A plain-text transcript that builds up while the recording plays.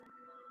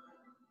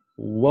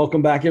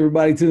Welcome back,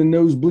 everybody, to the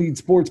Nosebleed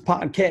Sports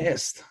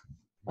Podcast.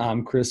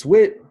 I'm Chris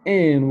Witt,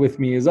 and with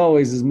me, as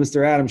always, is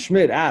Mr. Adam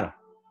Schmidt. Adam,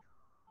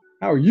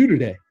 how are you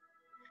today?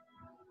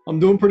 I'm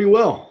doing pretty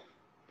well.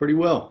 Pretty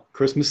well.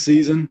 Christmas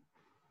season.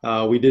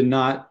 We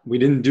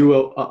didn't do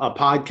a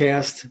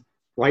podcast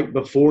right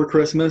before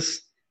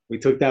Christmas. We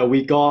took that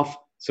week off,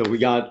 so we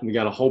got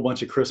a whole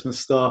bunch of Christmas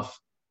stuff,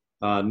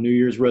 New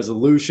Year's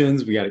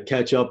resolutions. We got to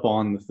catch up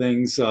on the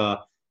things on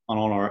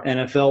our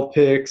NFL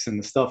picks and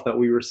the stuff that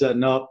we were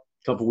setting up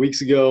a couple weeks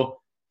ago.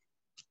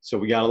 So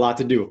we got a lot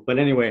to do. But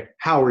anyway,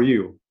 how are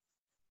you?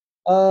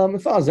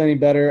 If I was any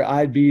better,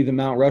 I'd be the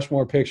Mount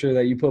Rushmore picture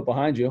that you put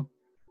behind you.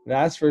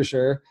 That's for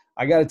sure.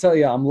 I got to tell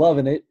you, I'm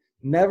loving it.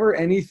 Never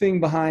anything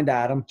behind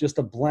Adam, just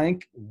a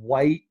blank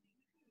white,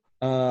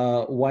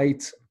 what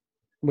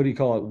do you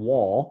call it,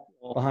 wall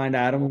behind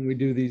Adam when we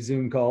do these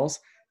Zoom calls.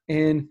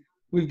 And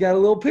we've got a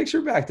little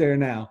picture back there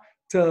now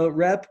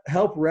to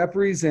help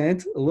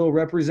represent a little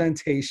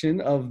representation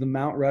of the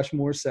Mount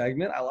Rushmore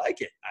segment. I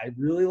like it. I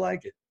really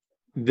like it.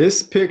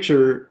 This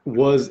picture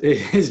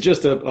is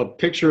just a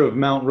picture of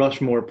Mount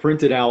Rushmore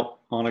printed out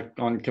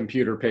on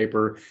computer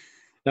paper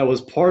that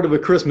was part of a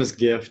Christmas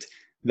gift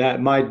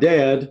that my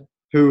dad,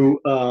 who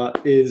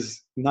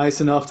is nice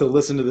enough to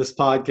listen to this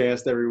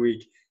podcast every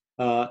week,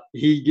 last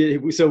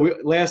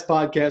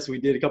podcast we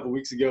did a couple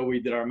weeks ago, we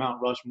did our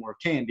Mount Rushmore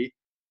candy,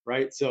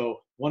 right?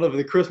 So one of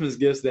the Christmas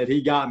gifts that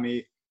he got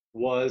me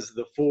was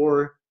the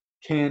 4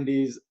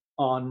 candies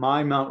on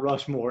my Mount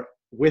Rushmore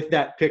with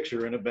that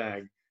picture in a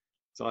bag.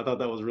 So I thought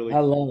that was really cool.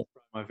 I love it.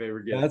 My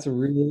favorite gift. That is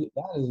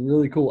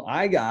really cool.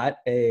 I got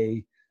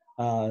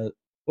we'll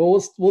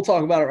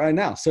talk about it right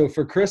now. So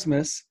for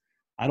Christmas,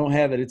 I don't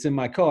have it. It's in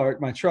my truck,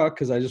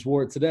 because I just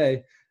wore it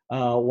today.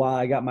 While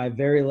I got my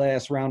very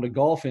last round of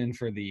golf in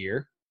for the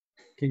year.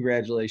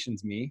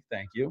 Congratulations, me.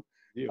 Thank you.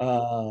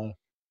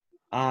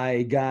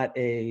 I got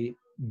a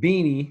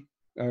beanie,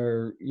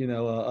 or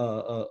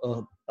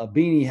a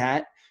beanie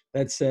hat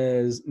that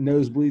says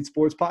Nosebleed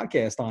Sports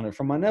Podcast on it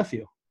from my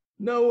nephew.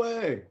 No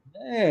way.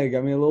 Yeah,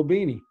 got me a little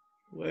beanie.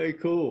 Way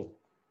cool.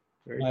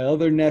 My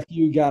other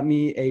nephew got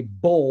me a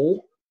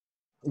bowl,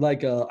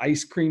 like a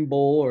ice cream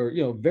bowl, or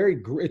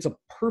it's a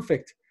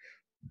perfect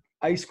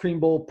ice cream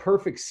bowl,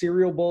 perfect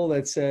cereal bowl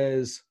that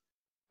says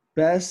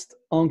 "Best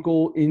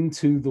Uncle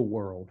into the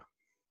World."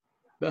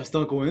 Best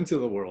Uncle into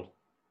the World.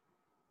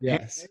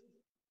 Yes. Handmade?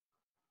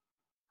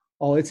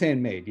 Oh, it's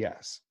handmade.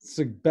 Yes,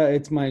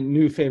 it's my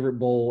new favorite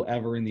bowl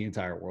ever in the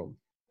entire world.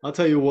 I'll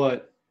tell you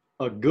what.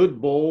 A good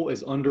bowl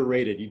is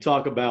underrated. You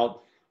talk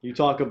about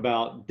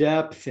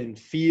depth and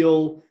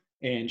feel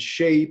and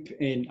shape,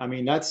 and I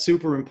mean that's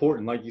super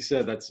important. Like you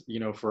said, that's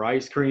for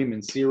ice cream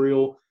and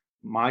cereal,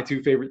 my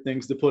 2 favorite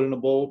things to put in a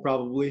bowl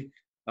probably.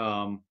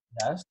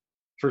 Yes,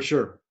 for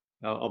sure.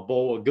 A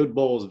good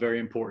bowl is very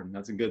important.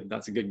 That's a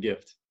good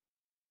gift.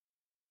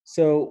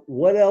 So,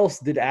 what else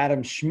did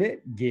Adam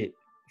Schmidt get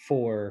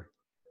for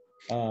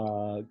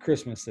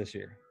Christmas this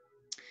year?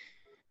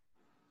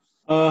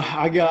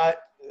 I got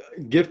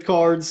gift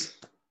cards,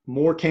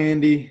 more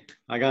candy.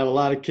 I got a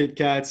lot of Kit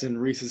Kats and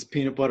Reese's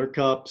peanut butter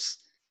cups.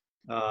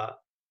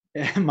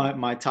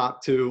 My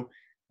top 2.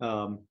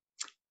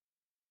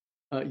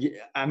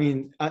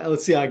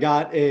 Let's see. I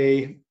got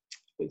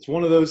it's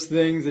one of those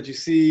things that you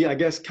see, I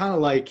guess, kind of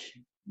like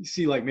you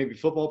see like maybe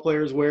football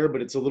players wear,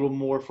 but it's a little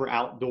more for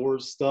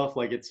outdoors stuff.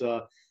 Like it's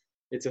a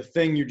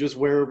thing you just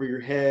wear over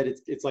your head.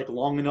 It's like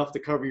long enough to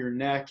cover your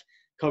neck,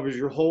 covers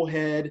your whole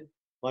head,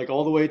 like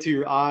all the way to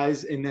your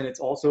eyes, and then it's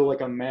also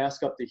like a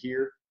mask up to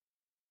here.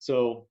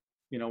 So,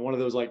 one of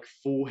those like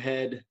full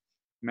head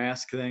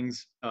mask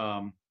things.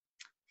 Something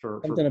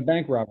a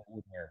bank robber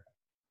would wear.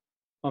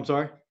 I'm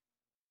sorry?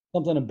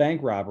 Something a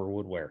bank robber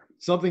would wear.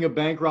 Something a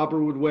bank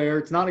robber would wear.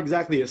 It's not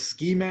exactly a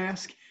ski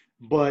mask,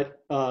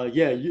 but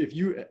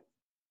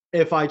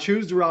if I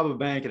choose to rob a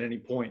bank at any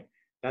point,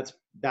 that's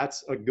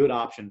a good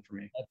option for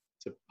me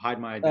to hide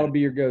my identity. That'll be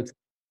your go-to.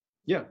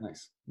 Yeah.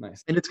 Nice.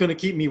 And it's going to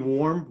keep me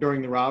warm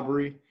during the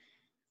robbery,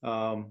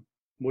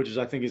 which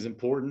I think is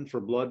important for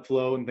blood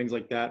flow and things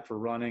like that, for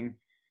running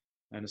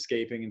and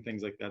escaping and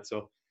things like that.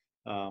 So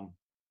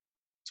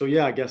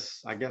yeah, I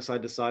guess I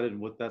decided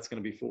what that's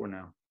going to be for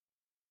now.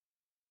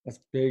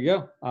 There you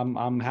go.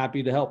 I'm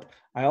happy to help.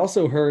 I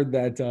also heard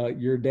that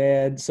your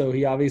dad, so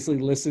he obviously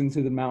listened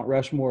to the Mount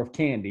Rushmore of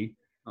candy.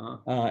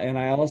 And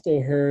I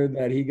also heard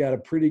that he got a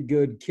pretty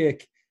good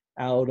kick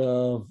out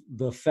of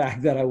the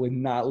fact that I would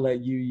not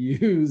let you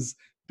use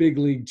Big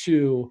League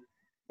Chew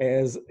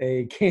as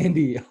a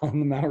candy on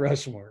the Mount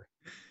Rushmore.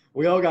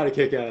 We all got a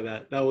kick out of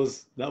that. That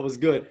was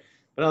good.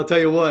 But I'll tell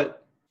you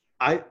what,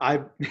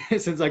 I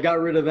since I got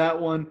rid of that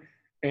one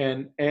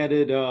and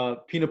added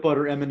peanut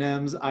butter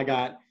M&Ms, I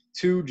got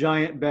 2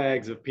 giant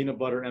bags of peanut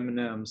butter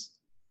M&Ms,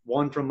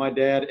 one from my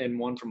dad and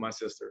one from my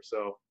sister.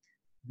 So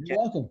you're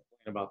welcome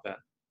about that.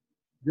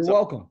 You're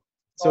welcome.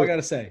 That's all I got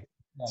to say.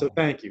 So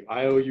thank you.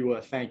 I owe you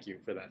a thank you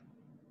for that.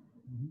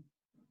 Mm-hmm.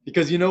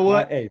 Because you know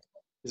what? Hey.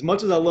 As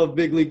much as I love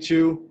Big League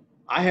Chew,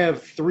 I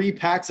have 3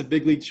 packs of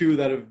Big League Chew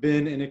that have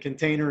been in a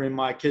container in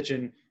my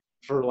kitchen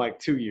for like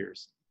 2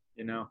 years.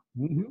 You know,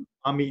 Hmm.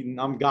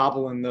 I'm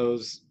gobbling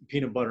those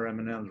peanut butter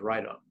M&Ms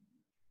right up.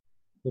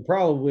 They're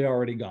probably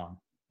already gone.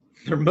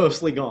 They're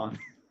mostly gone.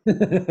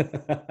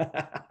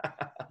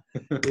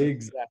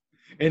 Exactly.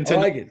 And I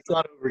like tonight's it. So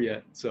not over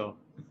yet. So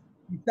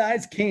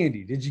besides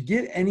candy, did you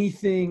get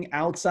anything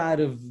outside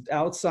of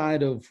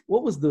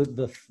what was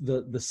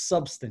the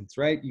substance,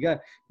 right? You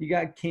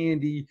got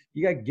candy,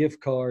 you got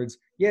gift cards.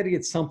 You had to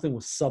get something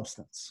with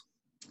substance.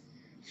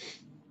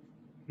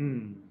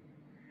 hmm.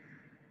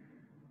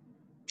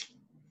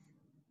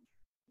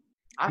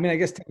 I I, mean, I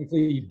guess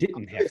technically you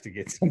didn't have to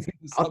get something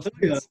with I'll tell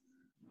you,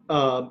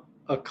 substance.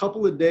 a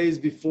couple of days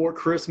before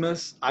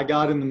Christmas, I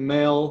got in the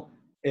mail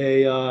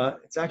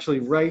it's actually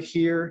right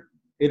here.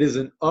 It is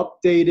an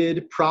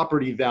updated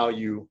property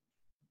value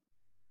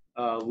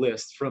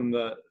list from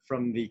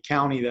the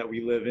county that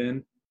we live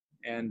in,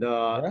 and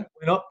Yeah. it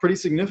went up pretty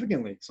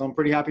significantly. So I'm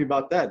pretty happy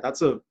about that. That's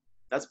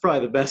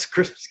probably the best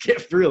Christmas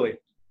gift, really.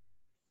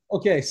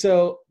 Okay,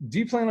 so do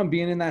you plan on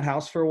being in that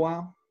house for a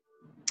while?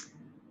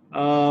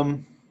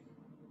 Um,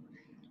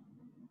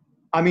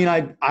 I mean,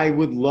 I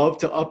would love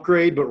to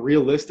upgrade, but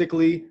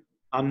realistically,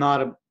 I'm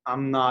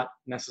not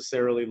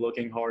necessarily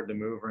looking hard to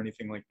move or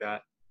anything like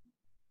that.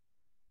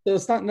 So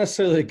it's not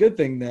necessarily a good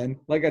thing then.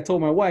 Like I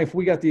told my wife,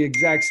 we got the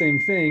exact same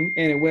thing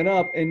and it went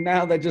up, and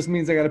now that just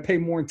means I got to pay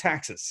more in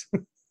taxes.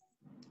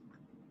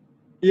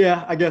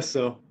 Yeah, I guess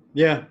so.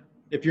 Yeah,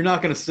 if you're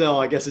not going to sell,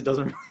 I guess it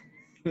doesn't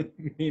mean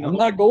a I'm whole.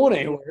 not going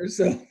anywhere.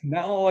 So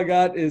now all I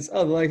got is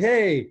like,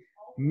 hey,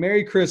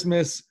 Merry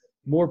Christmas,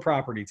 more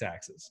property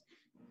taxes.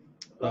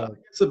 So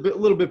It's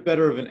little bit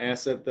better of an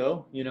asset,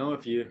 though. You know,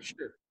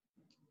 sure.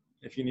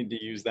 if you need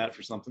to use that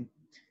for something.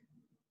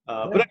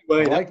 But Yeah, I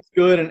anyway, like it. that's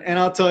good. And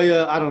I'll tell you,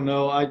 I don't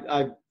know.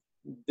 I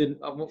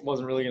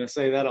wasn't really going to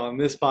say that on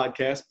this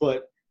podcast,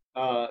 but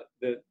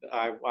that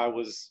I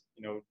was,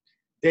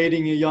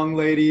 dating a young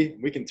lady.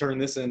 We can turn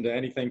this into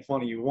anything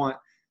funny you want.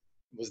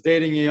 Was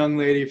dating a young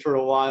lady for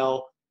a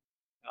while.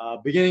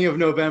 Beginning of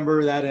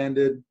November, that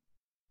ended.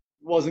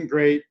 Wasn't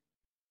great.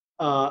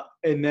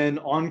 And then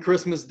on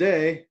Christmas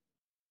Day,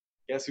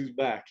 guess who's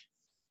back?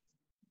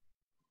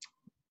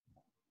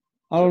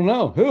 I don't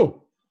know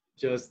who.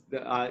 Just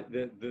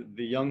the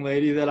young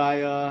lady that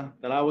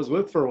I was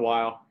with for a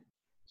while.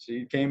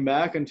 She came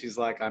back and she's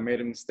like, I made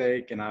a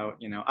mistake, and I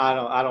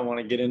don't want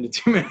to get into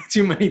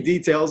too many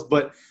details,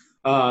 but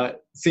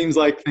seems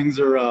like things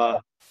are.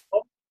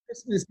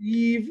 Christmas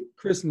Eve,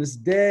 Christmas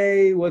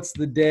Day. What's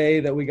the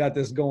day that we got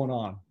this going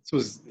on? This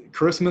was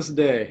Christmas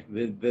Day,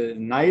 the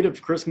night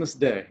of Christmas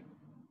Day,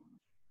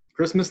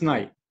 Christmas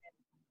night,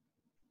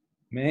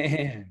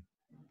 Man,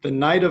 the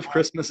night of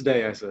Christmas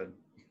Day. I said.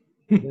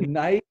 the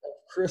night of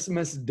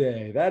Christmas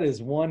Day. That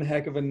is one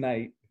heck of a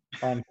night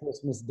on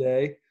Christmas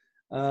Day.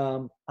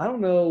 I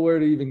don't know where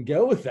to even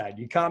go with that.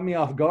 You caught me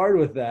off guard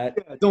with that.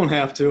 Yeah, don't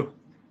have to.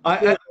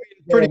 I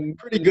mean,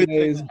 pretty good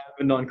things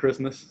happened on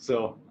Christmas,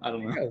 so I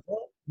don't know. Yeah,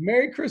 well,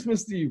 Merry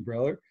Christmas to you,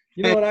 brother.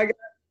 You know what I got?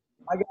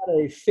 I got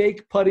a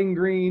fake putting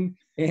green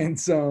and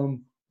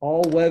some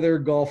all-weather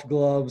golf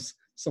gloves,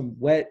 some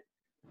wet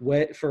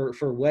for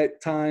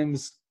wet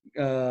times.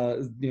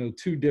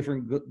 Two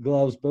different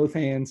gloves, both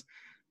hands.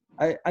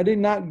 I did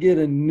not get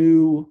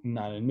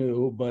not a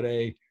new, but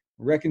a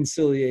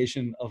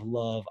reconciliation of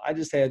love. I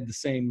just had the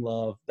same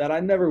love that I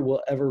never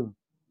will ever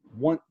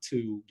want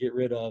to get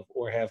rid of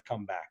or have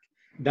come back.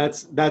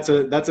 That's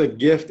a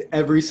gift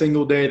every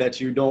single day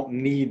that you don't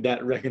need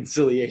that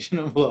reconciliation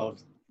of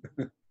love.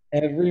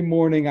 Every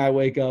morning I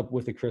wake up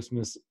with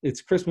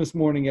it's Christmas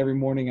morning. Every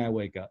morning I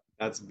wake up.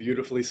 That's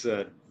beautifully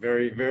said.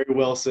 Very, very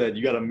well said.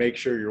 You got to make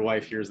sure your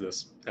wife hears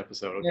this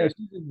episode. Okay. Yeah,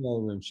 she's in the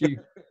other room. She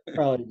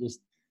probably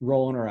just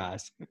rolling her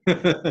eyes.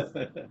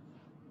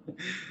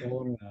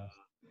 Rolling her eyes.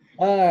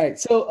 All right.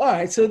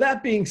 So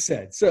that being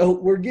said, so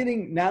we're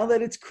getting, now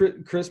that it's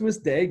Christmas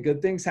Day,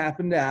 good things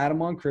happen to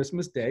Adam on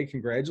Christmas Day.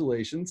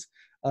 Congratulations.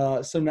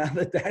 So now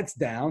that that's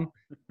down,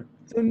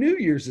 so New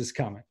Year's is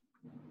coming.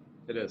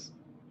 It is.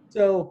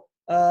 So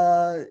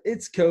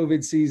it's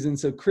COVID season.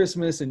 So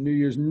Christmas and New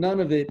Year's, none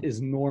of it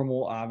is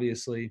normal,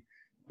 obviously.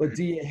 But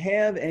do you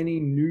have any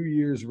New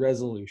Year's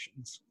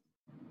resolutions?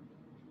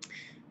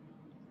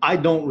 I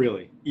don't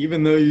really.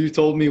 Even though you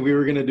told me we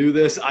were going to do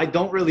this, I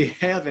don't really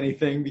have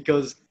anything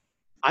because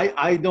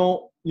I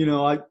don't,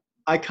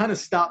 I kind of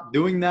stopped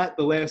doing that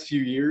the last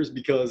few years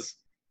because,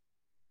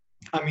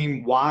 I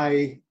mean,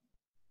 why?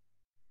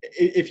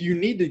 If you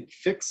need to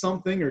fix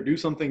something or do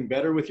something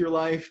better with your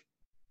life,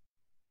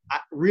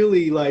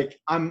 really, like,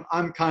 I'm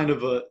kind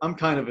of a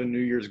New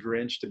Year's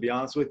Grinch, to be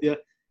honest with you,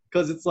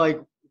 because it's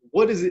like,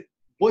 what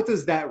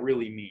does that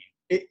really mean?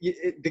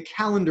 The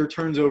calendar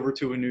turns over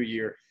to a new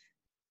year.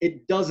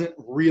 It doesn't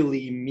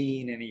really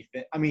mean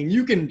anything. I mean,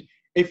 you can,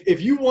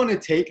 if you want to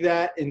take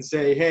that and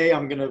say, hey,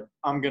 I'm gonna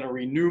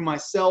renew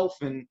myself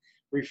and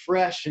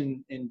refresh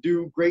and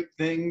do great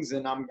things,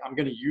 and I'm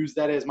gonna use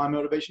that as my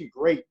motivation.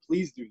 Great,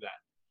 please do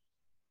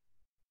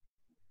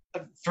that.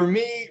 For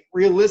me,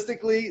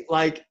 realistically,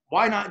 like,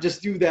 why not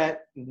just do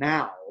that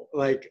now?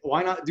 Like,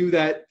 why not do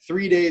that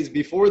 3 days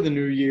before the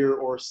new year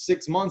or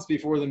 6 months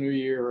before the new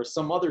year or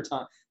some other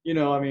time?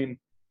 I mean,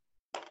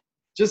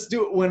 just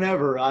do it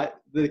whenever.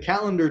 The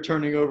calendar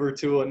turning over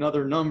to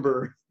another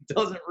number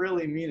doesn't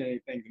really mean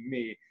anything to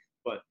me.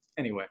 But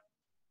anyway.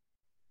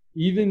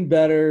 Even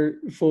better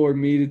for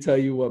me to tell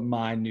you what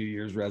my New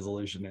Year's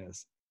resolution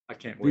is. I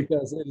can't wait.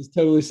 Because it is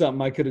totally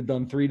something I could have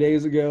done 3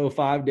 days ago,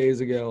 5 days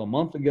ago, a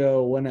month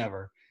ago,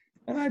 whenever.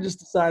 And I just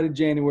decided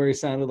January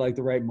sounded like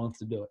the right month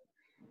to do it.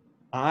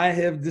 I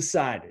have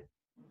decided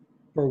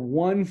for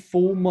 1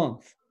 full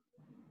month,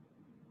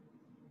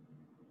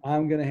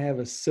 I'm going to have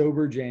a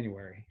sober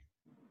January.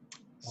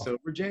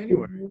 Sober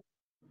January.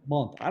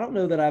 Month. I don't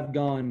know that I've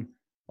gone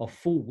a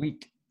full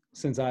week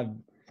since I've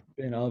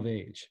been of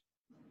age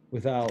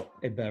without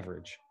a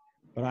beverage,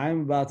 but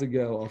I'm about to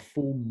go a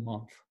full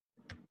month.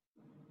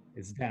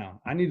 It's down.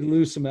 I need to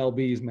lose some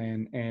LBs,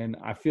 man, and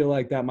I feel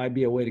like that might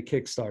be a way to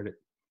kickstart it.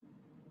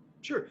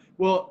 Sure.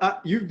 Well,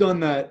 you've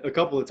done that a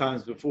couple of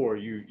times before.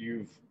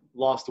 You've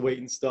lost weight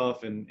and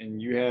stuff,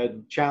 and you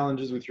had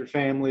challenges with your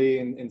family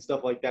and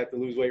stuff like that to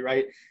lose weight,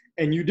 right?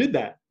 And you did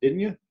that, didn't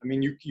you? I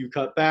mean, you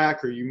cut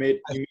back, or you made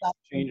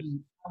changes.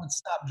 I would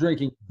stop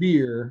drinking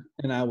beer,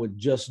 and I would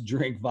just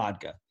drink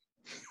vodka.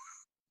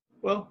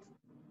 Well,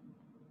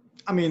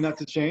 I mean,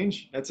 that's a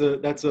change.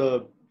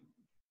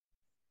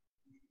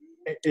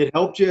 It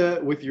helped you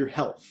with your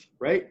health,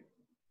 right?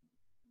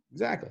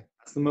 Exactly.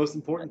 That's the most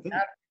important thing.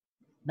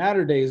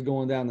 Natter Day is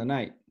going down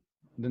tonight.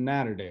 The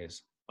Natter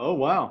Days. Oh,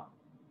 wow.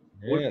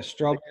 Yeah,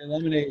 strawberry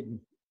lemonade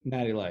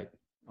Natty Light.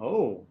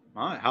 Oh,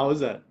 my. How is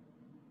that?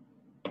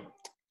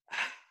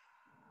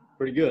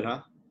 Pretty good,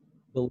 huh?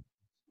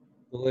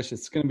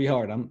 Delicious. It's going to be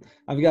hard.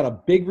 I've got a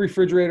big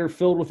refrigerator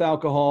filled with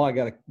alcohol. I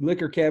got a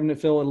liquor cabinet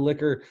filled with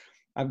liquor.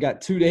 I've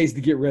got 2 days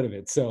to get rid of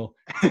it. So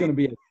it's going to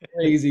be a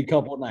crazy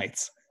couple of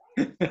nights.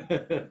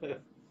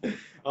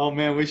 Oh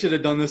man, we should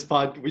have done this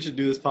we should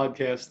do this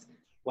podcast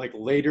like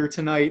later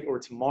tonight or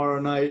tomorrow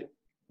night.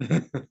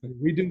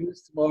 We do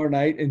this tomorrow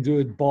night and do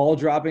a ball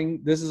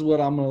dropping. This is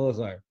what I'm going to look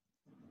like.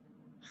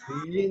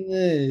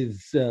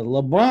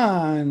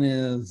 LeBron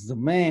is the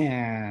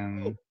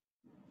man.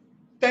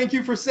 Thank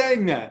you for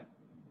saying that.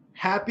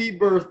 Happy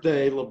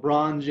birthday,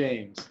 LeBron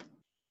James.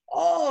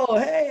 Oh,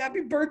 hey,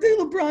 happy birthday,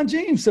 LeBron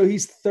James. So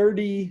he's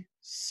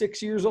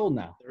 36 years old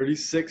now.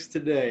 36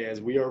 today as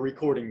we are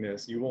recording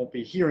this. You won't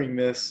be hearing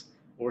this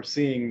or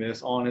seeing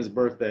this on his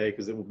birthday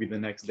because it will be the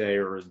next day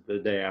or the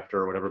day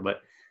after or whatever.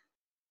 But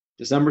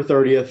December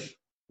 30th,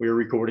 we are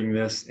recording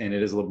this, and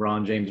it is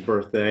LeBron James'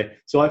 birthday.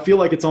 So I feel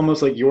like it's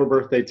almost like your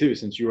birthday too,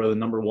 since you are the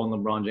number one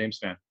LeBron James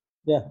fan.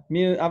 Yeah,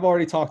 I've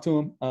already talked to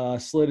him,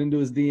 slid into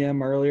his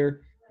DM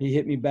earlier. He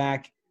hit me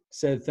back,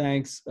 said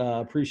thanks,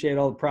 appreciate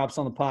all the props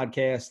on the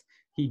podcast.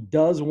 He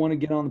does want to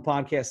get on the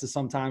podcast at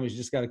some time. He's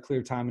just got to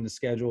clear time in the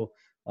schedule.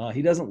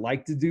 He doesn't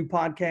like to do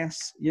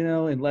podcasts,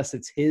 unless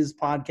it's his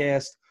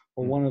podcast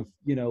or one of,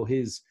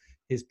 his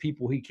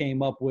people he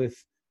came up with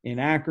in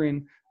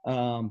Akron.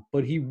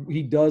 But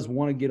he does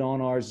want to get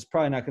on ours. It's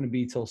probably not going to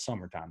be till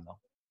summertime though.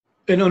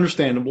 And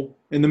understandable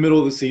in the middle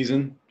of the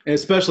season,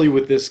 especially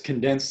with this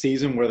condensed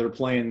season where they're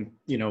playing,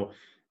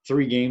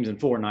 3 games in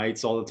 4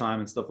 nights all the time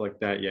and stuff like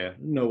that. Yeah,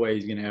 no way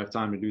he's going to have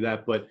time to do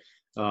that. But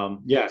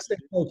yeah, stay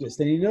focused.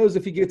 And he knows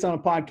if he gets on a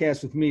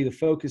podcast with me, the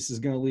focus is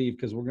going to leave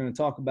because we're going to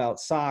talk about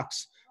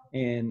socks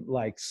and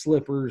like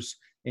slippers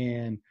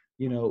and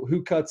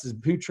who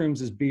trims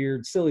his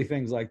beard, silly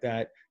things like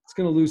that. It's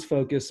going to lose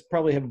focus,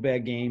 probably have a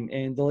bad game,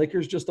 and the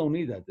Lakers just don't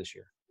need that this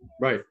year.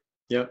 Right.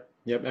 Yep.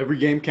 Every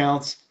game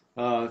counts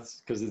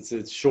because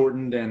it's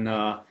shortened, and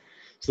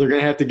so they're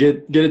going to have to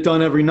get it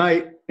done every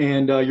night.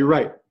 And you're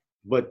right.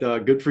 But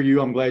good for you.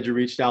 I'm glad you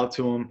reached out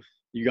to him.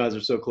 You guys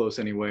are so close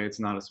anyway. It's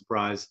not a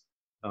surprise.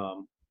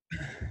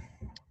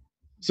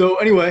 So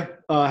anyway,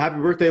 happy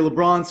birthday,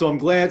 LeBron. So I'm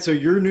glad. So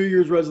your New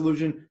Year's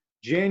resolution,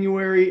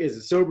 January is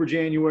a sober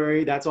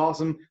January. That's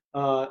awesome.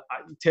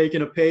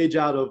 Taking a page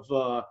out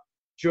of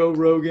Joe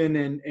Rogan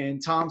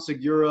and Tom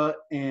Segura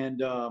and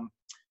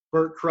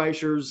Bert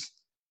Kreischer's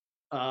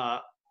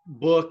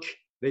book.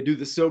 They do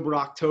the Sober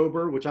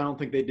October, which I don't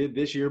think they did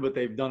this year, but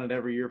they've done it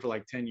every year for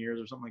like 10 years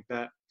or something like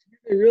that.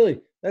 Hey, really?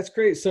 That's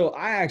great. So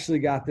I actually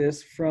got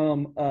this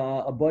from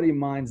a buddy of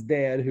mine's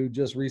dad who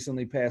just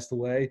recently passed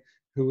away,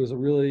 who was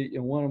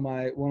one of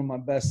my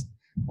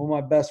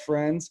best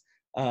friends.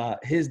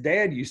 His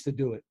dad used to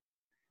do it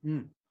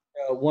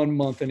 1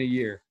 month in a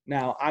year.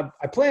 Now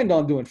I planned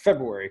on doing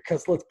February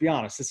because let's be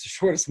honest, it's the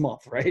shortest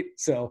month, right?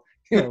 So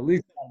at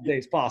least 5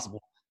 days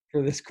possible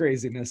for this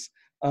craziness.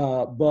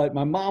 But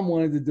my mom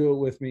wanted to do it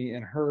with me,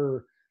 and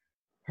her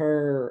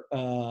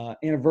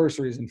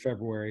anniversary is in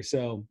February.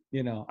 So,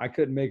 I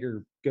couldn't make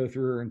her go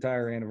through her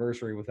entire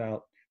anniversary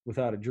without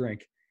a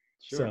drink.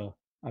 Sure. So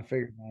I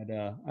figured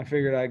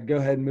I'd go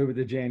ahead and move it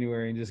to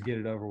January and just get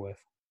it over with.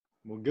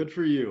 Well, good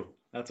for you.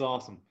 That's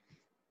awesome.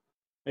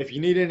 If you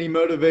need any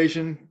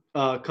motivation,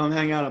 come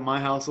hang out at my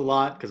house a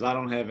lot because I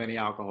don't have any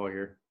alcohol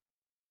here.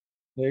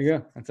 There you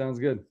go. That sounds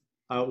good.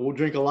 We'll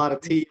drink a lot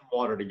of tea and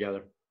water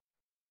together.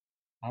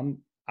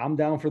 I'm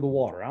down for the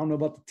water. I don't know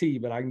about the tea,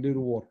 but I can do the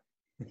water.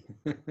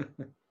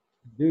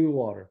 Do the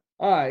water.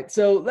 All right,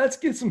 so let's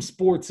get some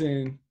sports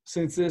in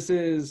since this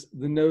is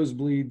the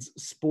Nosebleeds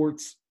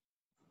Sports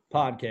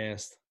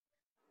Podcast.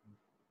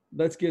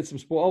 Let's get some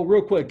sport. Oh,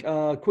 real quick,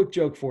 quick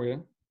joke for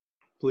you.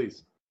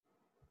 Please.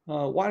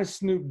 Why does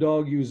Snoop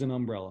Dogg use an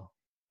umbrella?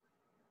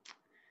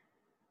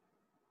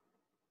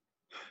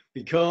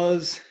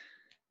 Because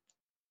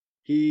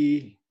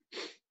he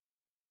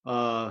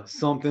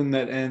something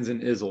that ends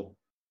in izzle.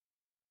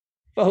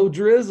 Oh,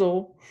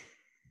 drizzle.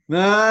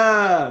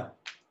 Ah,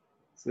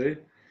 see?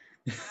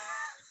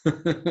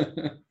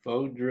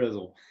 Faux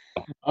drizzle.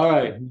 All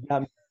right.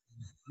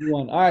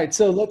 All right,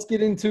 so let's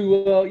get into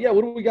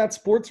what do we got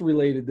sports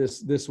related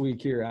this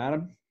week here,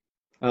 Adam?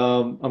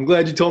 I'm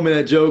glad you told me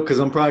that joke because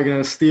I'm probably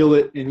going to steal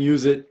it and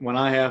use it when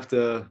I have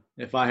to,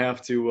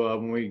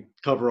 when we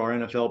cover our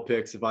NFL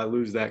picks, if I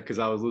lose that because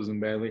I was losing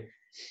badly.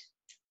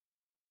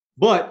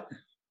 But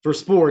for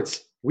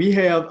sports, we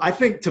have, I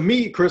think, to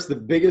me, Chris, the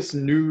biggest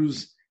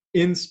news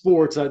in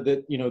sports that,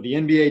 the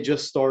NBA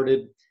just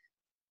started.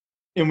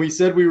 And we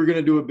said we were going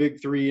to do a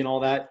big three and all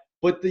that,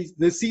 but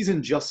the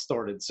season just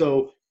started.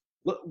 So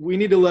we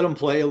need to let them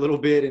play a little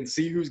bit and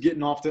see who's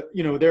getting off to,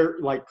 they're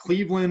like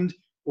Cleveland,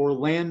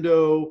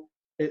 Orlando,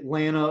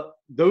 Atlanta.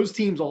 Those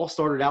teams all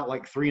started out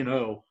like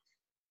 3-0.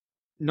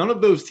 None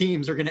of those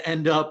teams are going to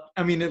end up,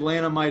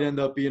 Atlanta might end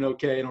up being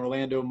okay and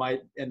Orlando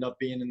might end up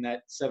being in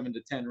that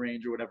 7-10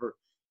 range or whatever.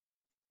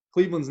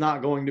 Cleveland's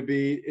not going to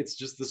be. It's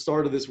just the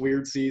start of this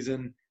weird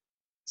season.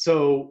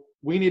 So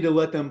we need to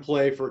let them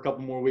play for a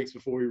couple more weeks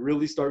before we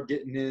really start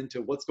getting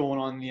into what's going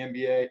on in the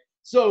NBA.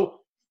 So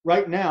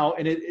right now,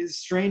 and it is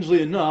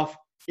strangely enough,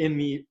 in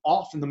the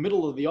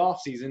middle of the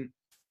off season,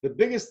 the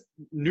biggest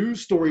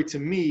news story to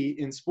me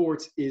in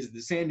sports is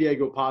the San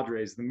Diego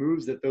Padres, the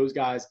moves that those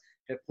guys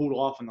have pulled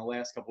off in the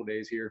last couple of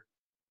days here.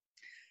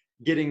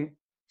 Getting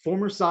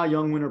former Cy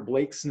Young winner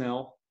Blake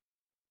Snell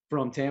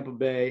from Tampa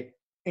Bay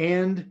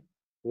and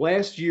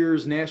last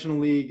year's National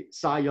League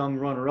Cy Young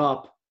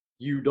runner-up,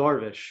 Yu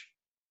Darvish,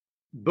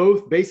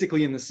 both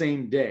basically in the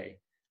same day,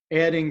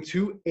 adding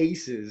two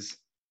aces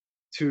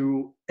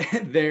to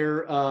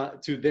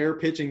their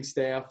pitching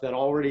staff that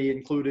already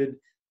included,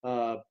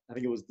 I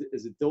think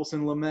is it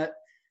Dilson Lamet?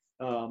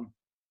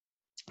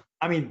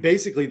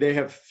 Basically they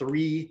have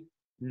three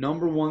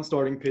number one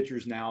starting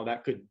pitchers now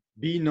that could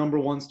be number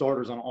one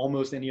starters on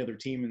almost any other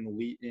team in the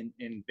league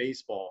in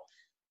baseball.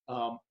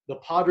 The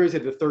Padres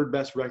had the third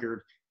best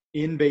record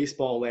in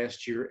baseball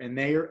last year, and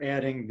they are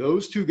adding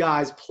those two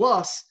guys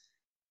plus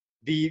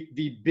the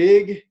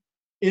big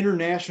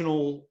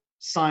international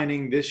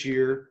signing this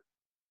year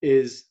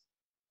is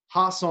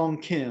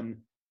Ha-Sung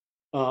Kim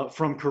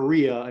from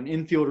Korea, an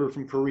infielder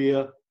from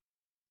Korea.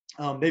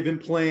 They've been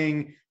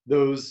playing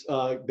those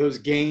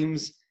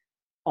games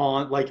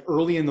on like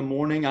early in the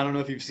morning. I don't know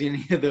if you've seen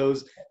any of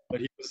those,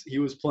 but he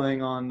was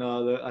playing on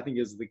I think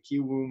it's the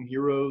Kiwoom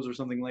Heroes or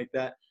something like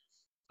that.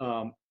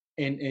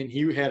 And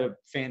he had a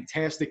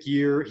fantastic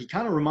year. He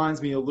kind of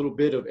reminds me a little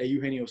bit of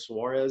Eugenio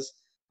Suarez.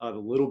 The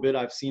little bit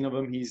I've seen of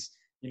him, he's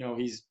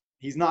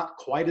not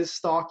quite as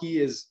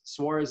stocky as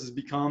Suarez has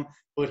become,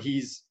 but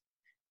he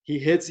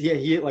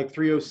hit like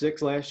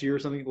 306 last year or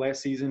something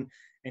last season,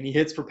 and he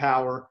hits for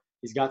power.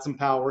 He's got some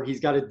power. He's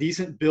got a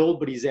decent build,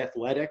 but he's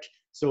athletic,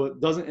 so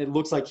it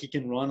looks like he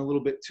can run a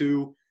little bit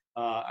too.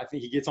 I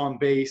think he gets on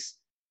base.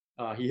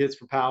 He hits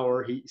for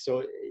power.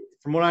 So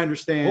from what I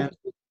understand,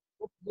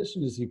 what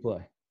position does he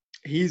play?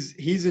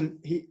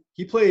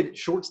 He played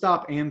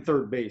shortstop and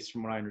third base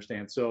from what I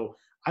understand. So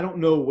I don't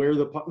know where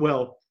the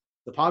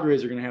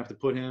Padres are going to have to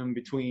put him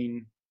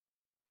between.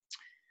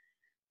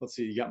 Let's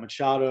see, you got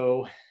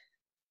Machado.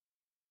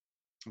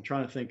 I'm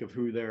trying to think of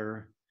who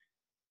their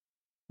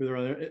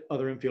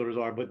other infielders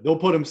are, but they'll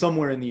put him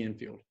somewhere in the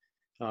infield.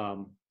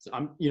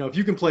 If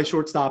you can play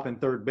shortstop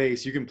and third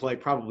base, you can play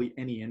probably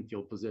any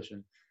infield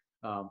position,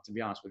 to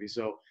be honest with you.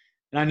 So,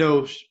 and I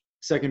know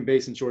second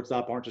base and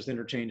shortstop aren't just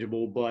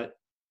interchangeable, but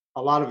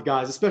a lot of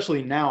guys,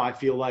 especially now, I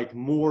feel like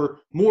more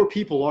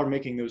people are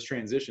making those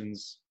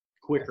transitions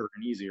quicker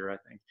and easier.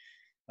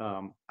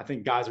 I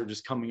think guys are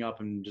just coming up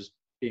and just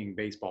being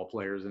baseball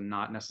players and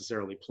not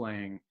necessarily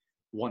playing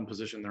one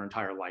position their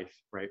entire life,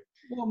 right?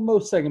 Well,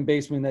 most second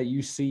basemen that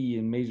you see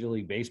in Major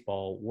League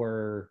Baseball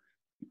were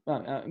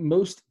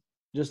most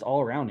just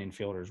all-around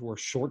infielders were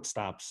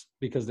shortstops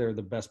because they're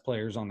the best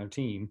players on their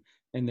team.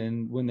 And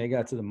then when they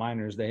got to the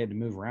minors, they had to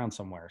move around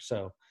somewhere.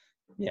 So,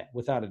 yeah,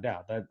 without a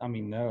doubt,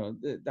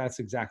 that's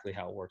exactly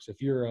how it works.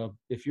 If you're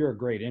a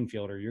great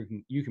infielder,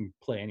 you can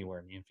play anywhere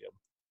in the infield.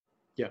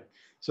 Yeah.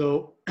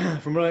 So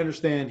from what I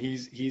understand,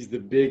 he's the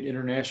big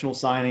international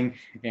signing,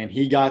 and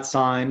he got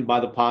signed by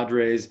the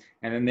Padres,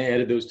 and then they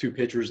added those two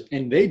pitchers,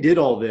 and they did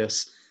all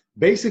this.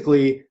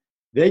 Basically,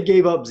 they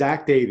gave up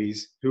Zach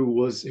Davies,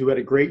 who had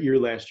a great year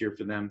last year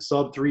for them,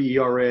 sub-3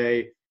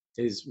 ERA.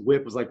 His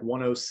WHIP was like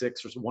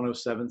 106 or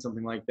 107,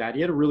 something like that.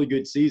 He had a really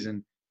good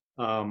season,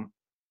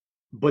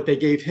 but they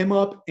gave him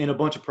up and a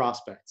bunch of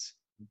prospects.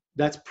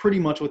 that's pretty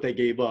much what they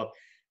gave up.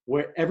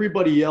 Where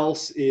everybody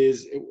else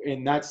is,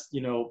 and that's,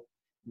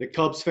 the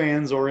Cubs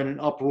fans are in an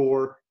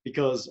uproar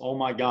because, oh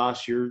my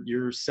gosh,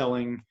 you're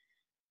selling,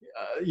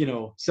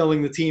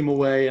 selling the team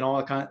away and all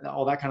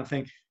that kind of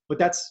thing.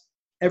 But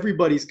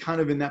everybody's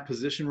kind of in that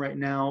position right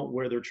now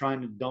where they're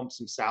trying to dump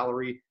some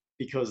salary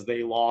because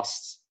they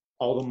lost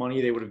all the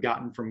money they would have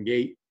gotten from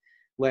Gate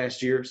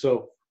last year.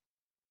 So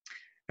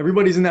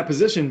everybody's in that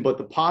position, but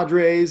the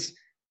Padres,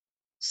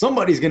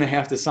 somebody's going to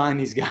have to sign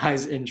these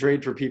guys and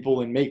trade for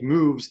people and make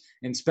moves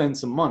and spend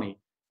some money.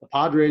 The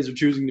Padres are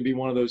choosing to be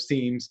one of those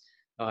teams.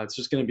 It's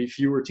just going to be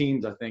fewer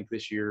teams, I think,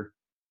 this year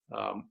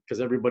because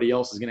everybody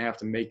else is going to have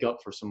to make up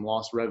for some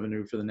lost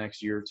revenue for the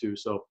next year or two.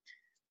 So,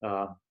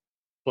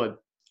 but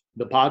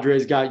the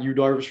Padres got Yu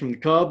Darvish from the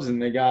Cubs,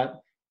 and they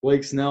got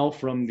Blake Snell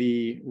from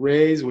the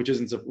Rays, which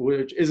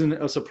isn't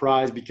a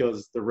surprise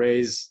because the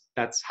Rays,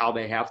 that's how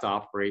they have to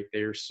operate.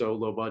 They're so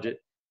low budget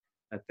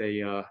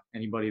that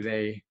anybody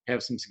they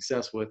have some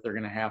success with, they're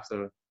going to have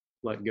to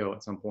let go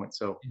at some point.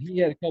 So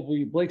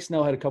Blake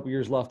Snell had a couple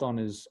years left on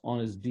his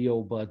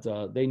deal, but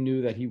they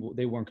knew that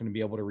they weren't going to be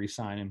able to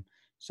re-sign him.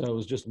 So it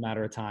was just a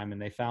matter of time,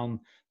 and they found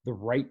the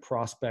right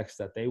prospects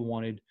that they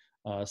wanted.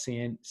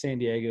 San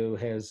Diego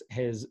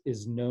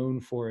is known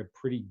for a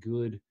pretty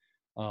good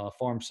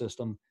farm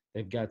system.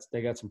 They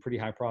got some pretty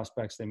high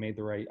prospects. They made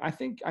the right. I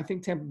think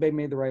Tampa Bay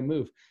made the right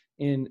move.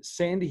 In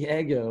San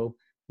Diego,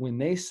 when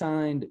they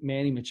signed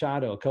Manny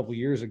Machado a couple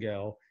years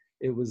ago,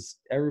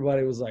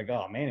 everybody was like,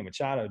 "Oh, Manny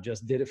Machado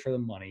just did it for the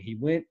money. He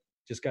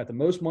just got the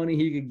most money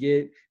he could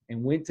get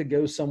and went to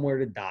go somewhere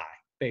to die."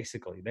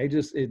 Basically,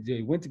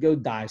 he went to go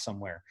die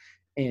somewhere,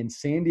 and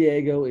San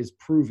Diego is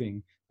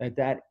proving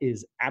that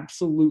is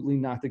absolutely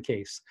not the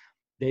case.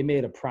 They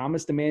made a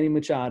promise to Manny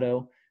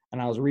Machado,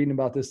 and I was reading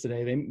about this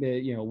today. They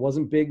it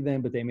wasn't big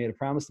then, but they made a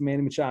promise to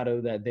Manny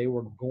Machado that they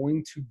were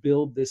going to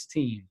build this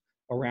team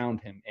around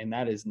him, and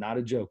that is not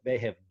a joke. They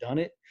have done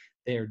it.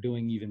 They are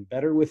doing even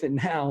better with it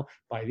now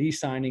by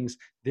these signings.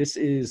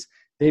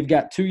 They've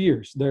got 2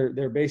 years.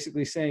 They're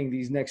basically saying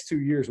these next 2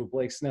 years with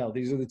Blake Snell,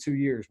 these are the 2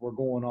 years we're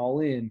going all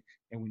in,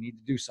 and we need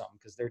to do something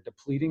because they're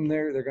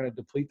going to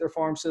deplete their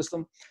farm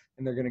system,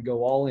 and they're going to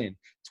go all in.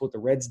 It's what the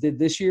Reds did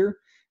this year,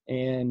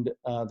 and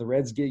the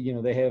Reds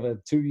they have a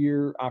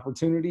 2-year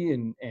opportunity,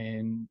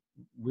 and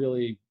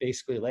really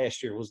basically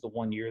last year was the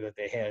 1 year that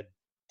they had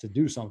to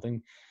do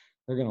something.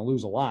 They're going to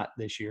lose a lot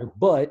this year,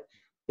 but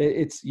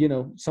it's,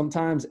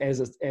 sometimes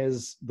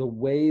as the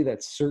way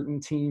that certain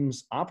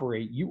teams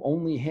operate, you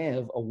only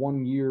have a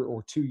 1 year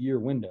or 2 year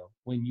window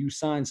when you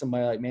sign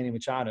somebody like Manny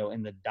Machado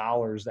and the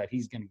dollars that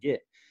he's going to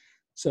get.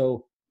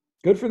 So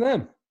good for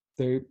them.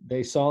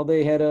 They saw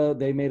they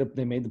made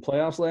the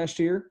playoffs last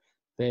year.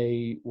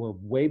 They were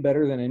way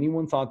better than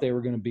anyone thought they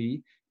were going to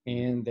be,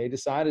 and they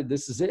decided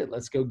this is it.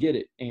 Let's go get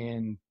it.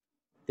 And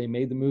they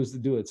made the moves to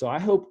do it. So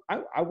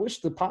I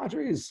wish the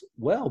Padres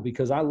well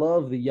because I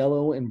love the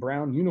yellow and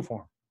brown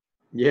uniform.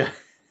 Yeah.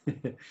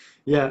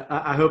 Yeah.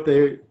 I hope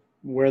they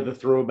wear the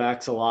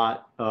throwbacks a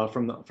lot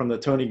from the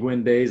Tony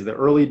Gwynn days, the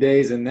early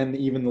days, and then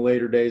even the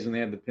later days when they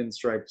had the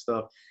pinstripe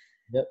stuff.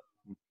 Yep.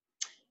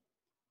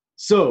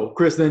 So,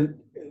 Chris, then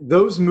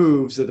those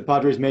moves that the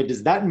Padres made,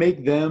 does that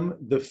make them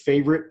the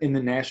favorite in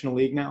the National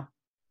League now?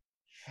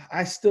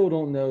 I still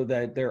don't know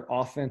that their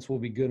offense will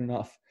be good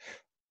enough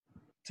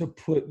to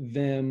put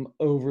them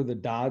over the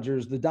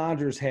Dodgers. The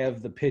Dodgers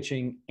have the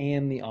pitching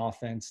and the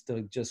offense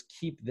to just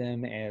keep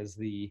them as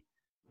the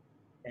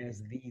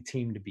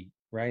team to beat,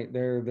 right?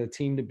 They're the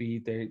team to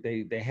beat.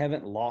 They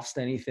haven't lost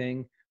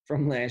anything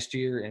from last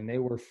year, and they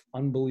were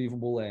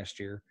unbelievable last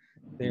year.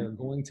 They're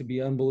going to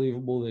be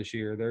unbelievable this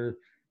year.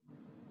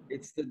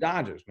 It's the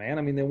Dodgers, man.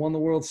 I mean, they won the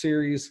World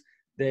Series.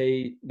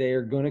 They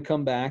are going to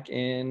come back,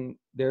 and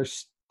they're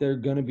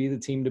going to be the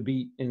team to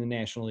beat in the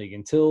National League.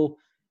 Until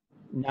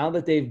now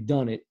that they've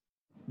done it,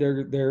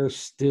 they're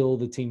still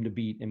the team to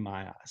beat in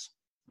my eyes.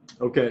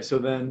 Okay, so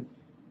then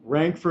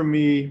rank for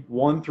me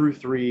 1 through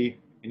 3,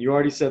 and you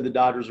already said the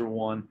Dodgers are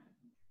 1.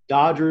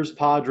 Dodgers,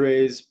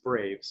 Padres,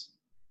 Braves.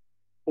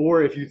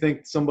 Or if you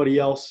think somebody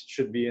else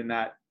should be in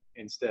that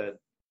instead.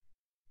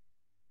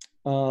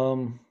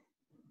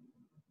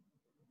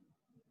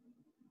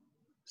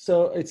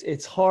 So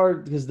it's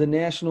hard because the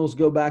Nationals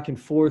go back and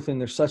forth,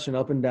 and they're such an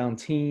up and down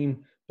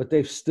team, but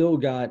they've still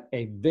got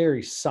a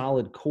very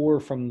solid core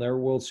from their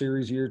World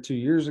Series 2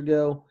 years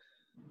ago.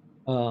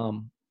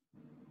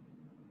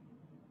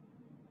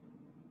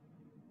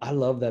 I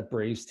love that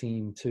Braves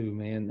team too,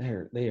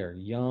 man. They are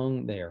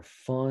young. They are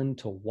fun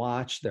to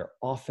watch. Their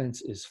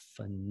offense is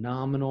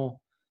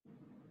phenomenal.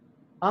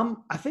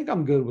 I think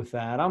I'm good with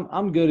that.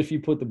 I'm good if you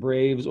put the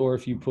Braves or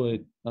if you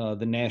put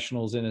the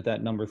Nationals in at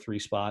that number 3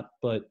 spot.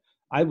 But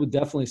I would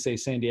definitely say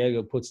San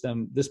Diego puts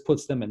them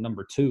at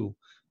number 2.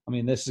 I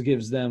mean, this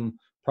gives them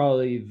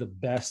probably the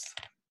best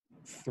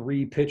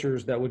 3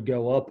 pitchers that would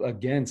go up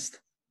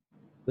against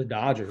the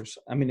Dodgers.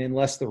 I mean,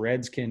 unless the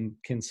Reds can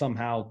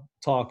somehow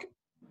talk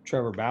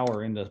Trevor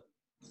Bauer into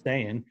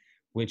staying,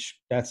 which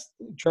that's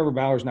Trevor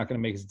Bauer's not going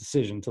to make his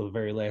decision until the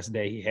very last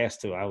day. He has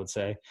to, I would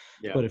say.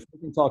 Yeah. But if we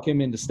can talk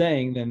him into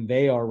staying, then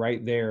they are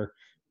right there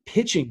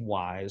pitching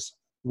wise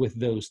with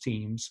those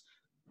teams.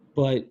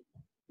 But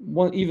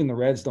even the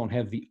Reds don't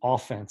have the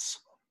offense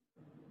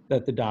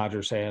that the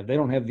Dodgers have. They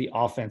don't have the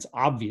offense,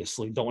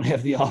 obviously don't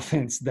have the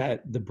offense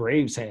that the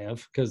Braves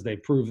have, because they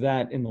proved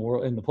that in the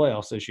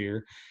playoffs this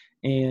year.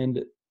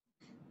 And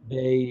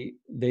they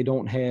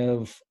don't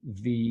have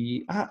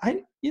the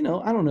I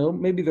don't know,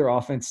 maybe their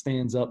offense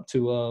stands up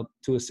to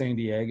a San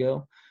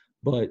Diego,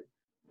 but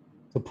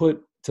to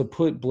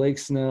put Blake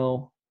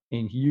Snell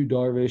and Yu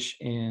Darvish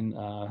and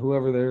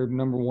whoever their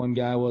number one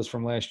guy was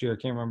from last year, I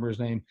can't remember his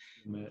name.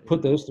 I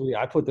put those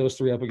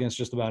three up against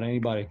just about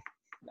anybody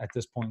at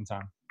this point in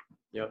time.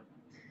 Yep.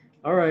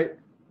 All right.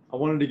 I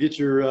wanted to get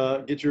your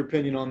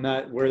opinion on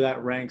that, where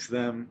that ranks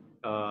them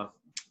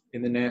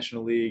in the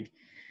National League.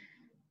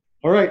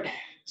 All right.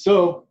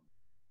 So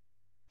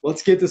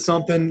let's get to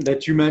something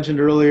that you mentioned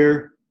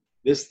earlier.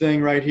 This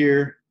thing right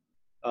here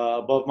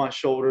above my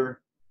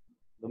shoulder,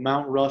 the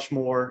Mount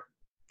Rushmore.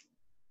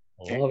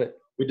 I love it.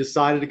 We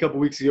decided a couple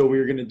weeks ago we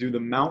were going to do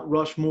the Mount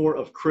Rushmore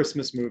of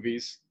Christmas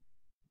movies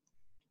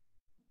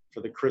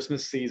for the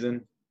Christmas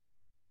season.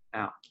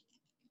 Now,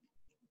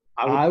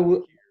 I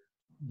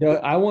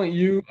want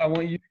you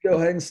to go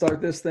ahead and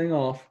start this thing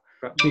off,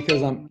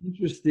 because I'm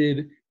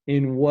interested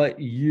in what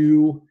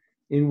you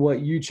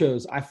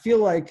chose. I feel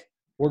like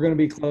we're going to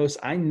be close.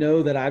 I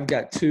know that I've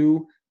got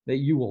two that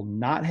you will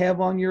not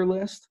have on your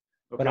list,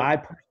 but I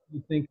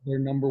personally think they're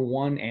number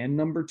one and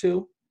number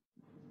two,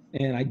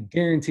 and I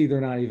guarantee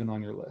they're not even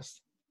on your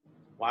list.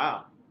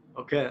 Wow.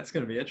 Okay, that's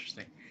going to be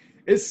interesting.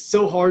 It's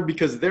so hard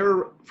because there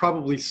are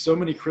probably so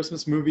many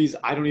Christmas movies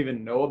I don't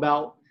even know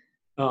about.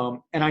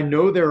 And I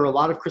know there are a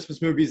lot of Christmas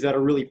movies that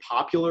are really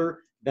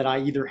popular that I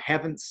either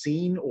haven't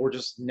seen or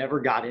just never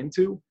got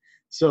into.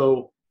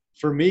 So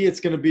for me,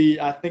 it's going to be,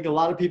 I think a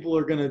lot of people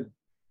are going to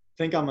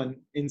think I'm an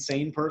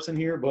insane person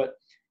here, but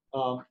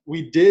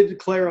we did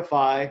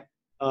clarify,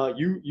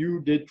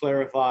 you did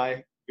clarify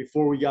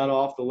before we got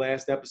off the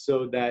last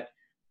episode that,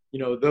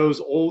 those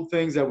old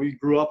things that we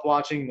grew up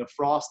watching, the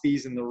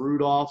Frosties and the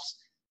Rudolphs,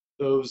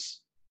 those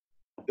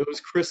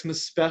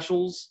Christmas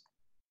specials.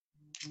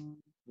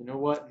 You know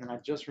what? And I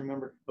just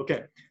remembered.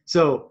 Okay,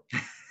 so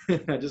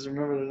I just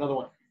remembered another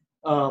one.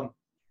 All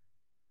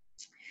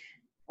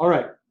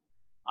right,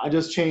 I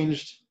just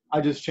changed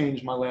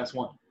my last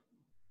one.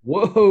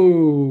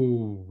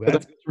 Whoa! I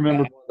just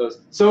remembered one of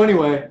those. So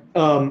anyway,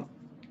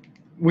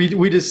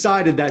 we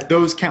decided that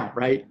those count,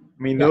 right?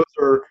 I mean, those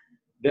are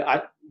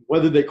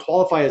whether they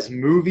qualify as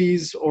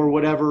movies or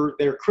whatever.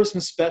 They're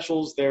Christmas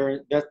specials.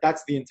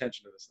 That's the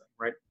intention of this thing,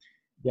 right?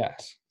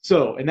 Yes.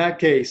 So in that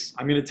case,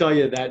 I'm going to tell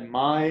you that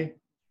my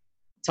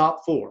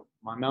top four,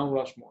 my Mount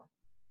Rushmore: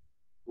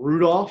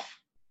 Rudolph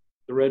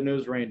the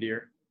Red-Nosed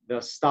Reindeer, the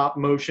stop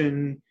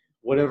motion,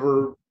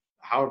 whatever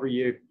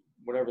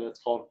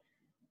that's called,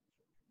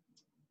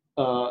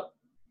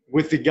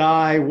 with the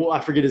guy, I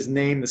forget his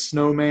name, the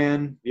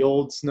snowman, the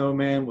old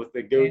snowman with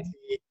the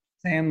goatee.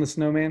 Sam the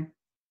Snowman.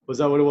 Was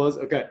that what it was?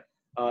 Okay.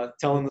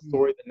 Telling the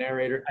story, the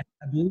narrator. I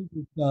believe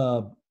it's,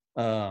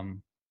 oh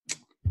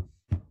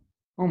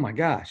my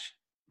gosh.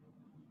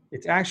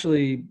 It's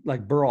actually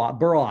like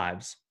Burl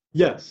Ives.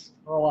 Yes.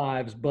 Burl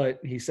Ives, but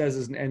he says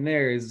his name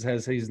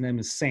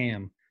is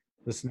Sam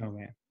the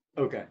Snowman.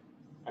 Okay.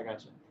 I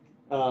got you.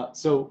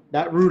 So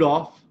that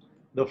Rudolph,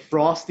 the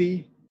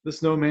Frosty the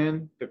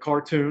Snowman, the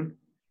cartoon,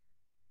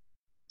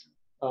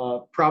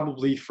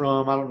 probably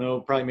from, I don't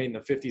know, probably made in the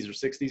 50s or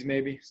 60s,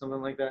 maybe,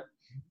 something like that.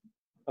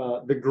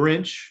 The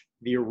Grinch,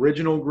 the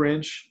original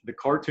Grinch, the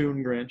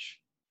cartoon Grinch,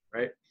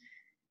 right?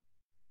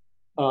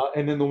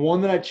 And then the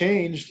one that I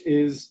changed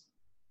is,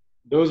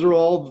 those are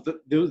all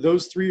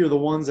those three are the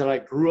ones that I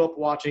grew up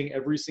watching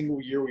every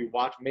single year.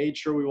 Made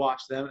sure we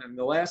watched them. And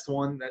the last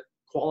one that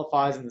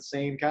qualifies in the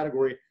same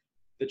category,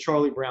 the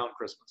Charlie Brown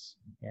Christmas.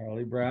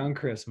 Charlie Brown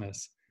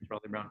Christmas.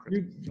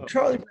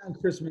 Charlie Brown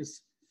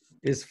Christmas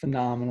is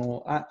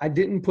phenomenal. I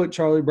didn't put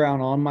Charlie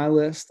Brown on my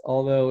list,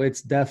 although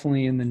it's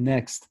definitely in the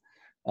next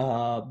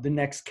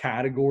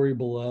category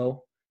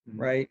below,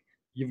 right?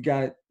 You've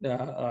got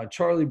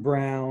Charlie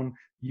Brown.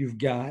 You've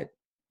got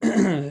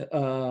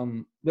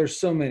there's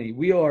so many.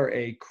 We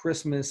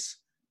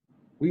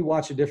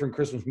watch a different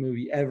Christmas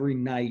movie every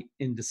night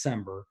in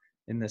December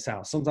in this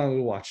house. Sometimes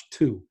we watch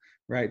two,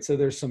 right? So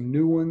there's some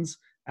new ones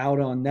out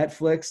on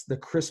Netflix. The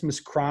Christmas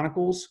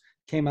Chronicles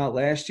came out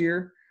last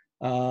year.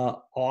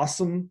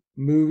 Awesome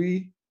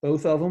movie.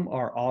 Both of them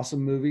are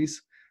awesome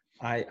movies.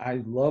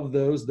 I love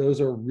those.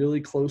 Those are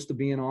really close to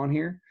being on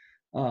here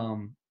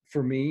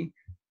for me.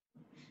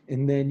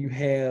 And then you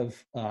have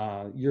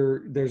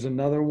there's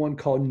another one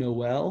called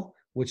Noelle,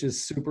 which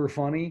is super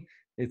funny.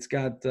 It's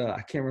got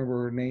I can't remember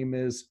what her name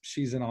is.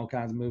 She's in all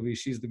kinds of movies.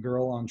 She's the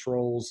girl on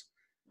Trolls.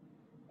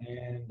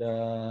 And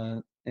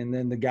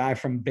then the guy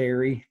from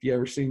Barry. If you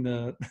ever seen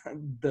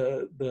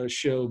the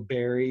show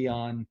Barry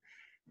on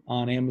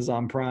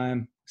Amazon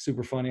Prime,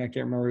 super funny. I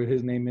can't remember what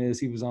his name is.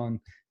 He was on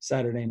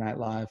Saturday Night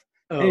Live.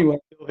 Anyway,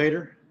 Bill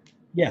Hader.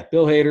 Yeah,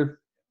 Bill Hader.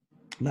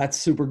 That's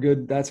super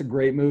good. That's a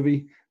great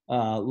movie.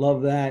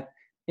 Love that.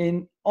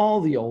 And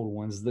all the old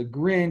ones, The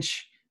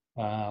Grinch,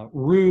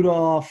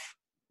 Rudolph,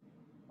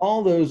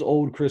 all those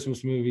old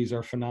Christmas movies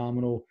are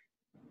phenomenal.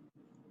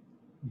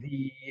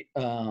 The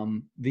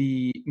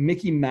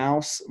Mickey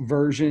Mouse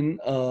version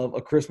of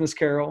A Christmas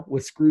Carol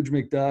with Scrooge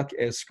McDuck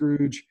as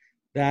Scrooge,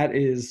 that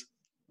is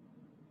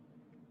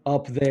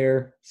up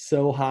there,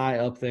 so high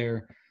up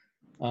there.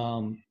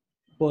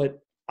 But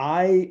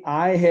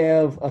I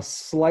have a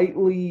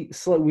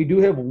we do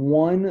have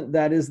one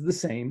that is the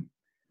same.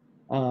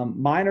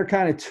 Mine are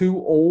kind of two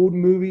old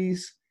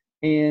movies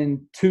and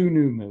two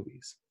new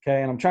movies.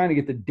 Okay, and I'm trying to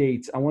get the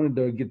dates. I wanted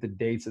to get the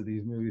dates of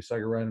these movies so I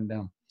could write them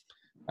down.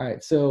 All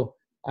right, so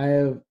I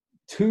have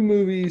two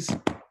movies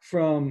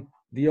from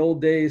the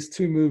old days,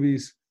 two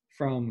movies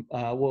from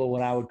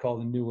what I would call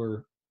the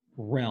newer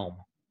realm.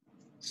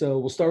 So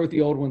we'll start with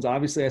the old ones.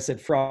 Obviously, I said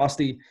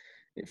Frosty.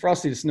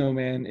 Frosty the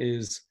Snowman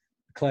is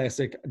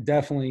classic.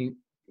 Definitely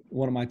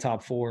one of my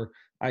top four.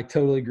 I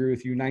totally agree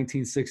with you.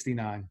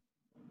 1969.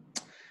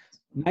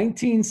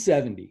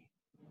 1970.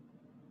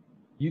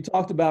 You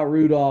talked about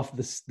Rudolph,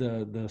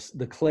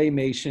 the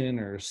claymation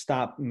or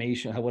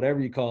stop-mation, whatever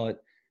you call it.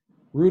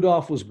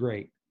 Rudolph was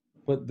great.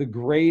 But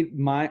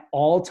my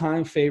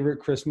all-time favorite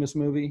Christmas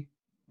movie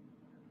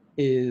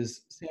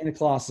is Santa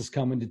Claus is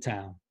Coming to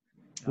Town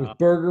with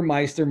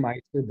Burgermeister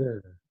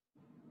Burger.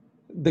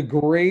 The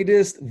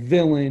greatest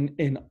villain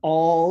in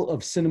all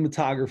of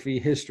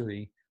cinematography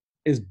history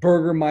is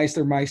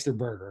Burgermeister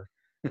Burger,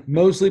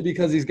 mostly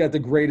because he's got the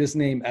greatest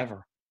name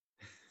ever.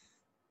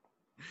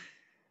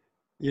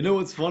 You know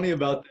what's funny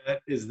about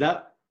that is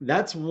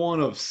that's one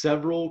of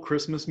several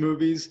Christmas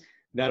movies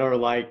that are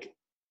like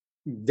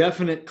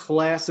definite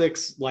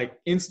classics, like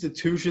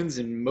institutions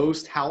in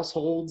most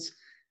households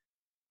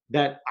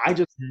that I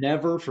just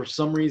never, for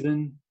some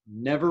reason,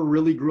 never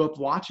really grew up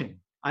watching.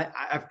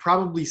 I've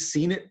probably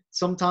seen it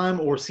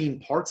sometime or seen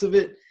parts of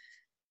it.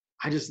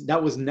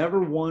 That was never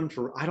one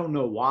for, I don't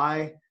know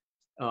why.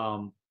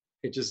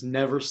 It just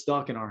never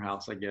stuck in our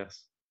house, I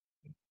guess.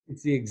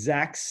 It's the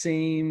exact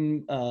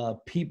same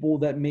people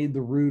that made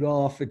the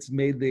Rudolph. It's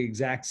made the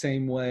exact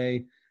same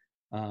way.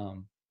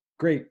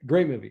 Great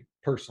movie,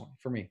 personally,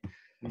 for me.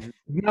 Mm-hmm.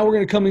 Now we're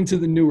going to come into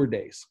the newer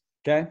days,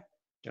 okay?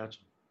 Gotcha.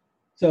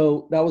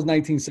 So that was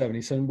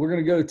 1970. So we're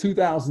going to go to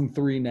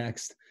 2003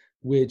 next,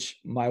 which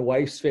my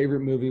wife's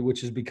favorite movie,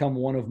 which has become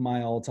one of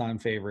my all-time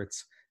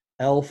favorites,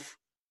 Elf.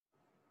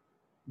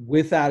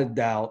 Without a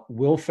doubt,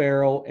 Will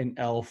Ferrell and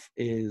Elf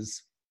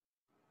is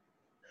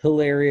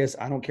hilarious.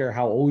 I don't care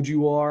how old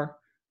you are.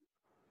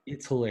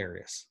 It's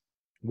hilarious.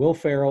 Will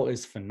Ferrell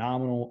is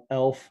phenomenal.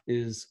 Elf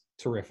is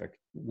terrific.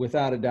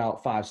 Without a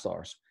doubt, 5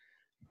 stars.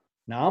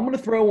 Now, I'm going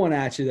to throw one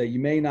at you that you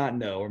may not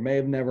know or may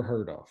have never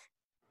heard of.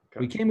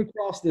 Okay. We came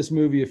across this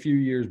movie a few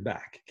years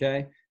back,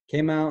 okay?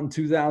 Came out in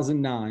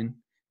 2009,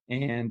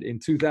 and in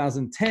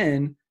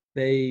 2010,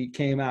 they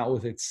came out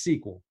with its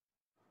sequel.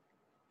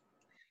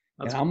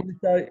 And I'm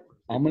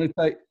going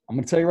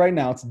to tell you right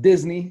now, it's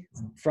Disney,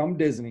 it's from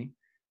Disney.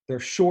 They're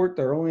short.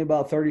 They're only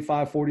about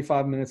 35,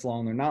 45 minutes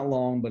long. They're not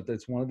long, but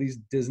it's one of these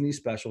Disney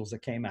specials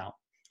that came out.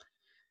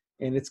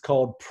 And it's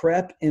called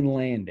Prep and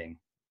Landing.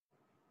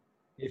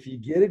 If you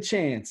get a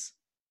chance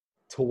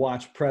to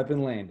watch Prep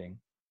and Landing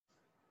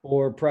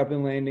or Prep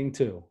and Landing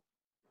 2,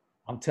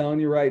 I'm telling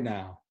you right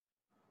now,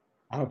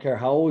 I don't care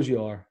how old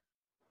you are,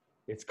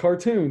 it's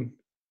cartoon,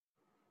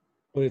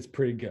 but it's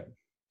pretty good.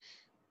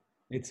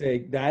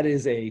 That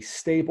is a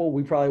staple.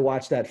 We probably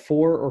watched that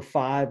 4 or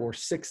 5 or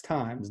 6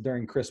 times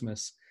during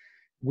Christmas.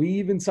 We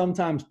even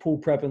sometimes pull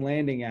Prep and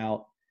Landing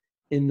out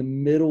in the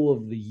middle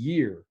of the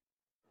year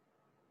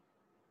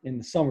in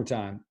the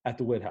summertime at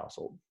the Witt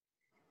household.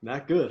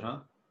 That good, huh?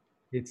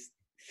 It's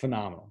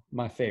phenomenal.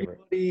 My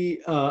favorite.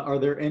 Are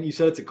there any, you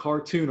said it's a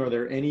cartoon, are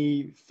there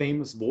any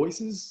famous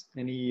voices?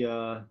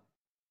 Anybody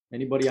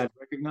I'd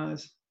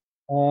recognize?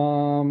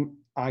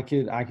 I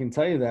can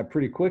tell you that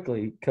pretty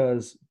quickly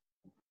because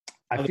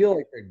I feel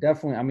like they're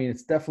definitely,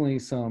 it's definitely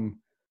some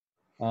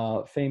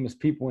famous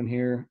people in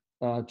here.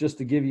 Just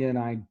to give you an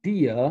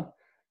idea,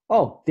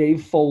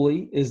 Dave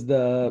Foley is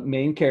the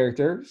main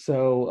character.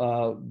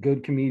 So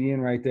good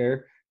comedian right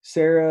there.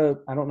 Sarah,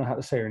 I don't know how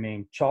to say her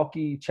name.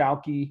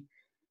 Chowkey.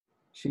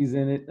 She's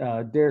in it.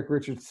 Derek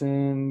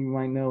Richardson, you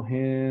might know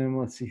him.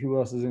 Let's see who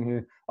else is in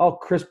here.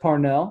 Chris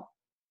Parnell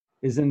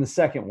is in the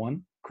second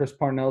one. Chris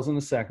Parnell's in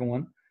the second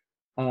one.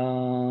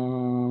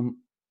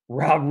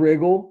 Rob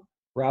Riggle.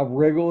 Rob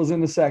Riggle is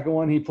in the second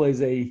one. He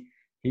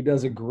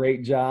does a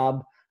great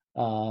job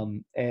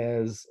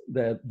as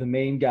the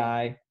main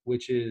guy,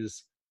 which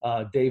is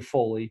Dave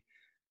Foley.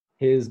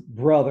 His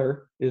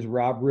brother is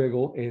Rob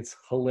Riggle. It's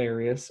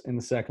hilarious in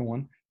the second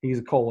one. He's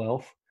a coal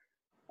elf.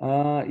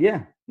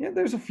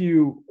 There's a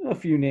few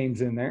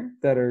names in there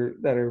that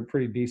are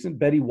pretty decent.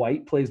 Betty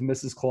White plays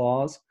Mrs.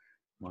 Claus.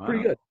 Wow.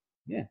 Pretty good.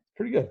 Yeah,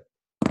 pretty good.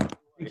 I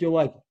think you'll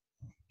like it.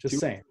 Just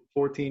saying.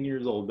 14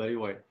 years old, Betty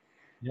White.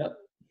 Yep.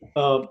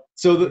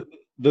 So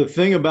the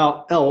thing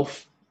about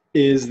Elf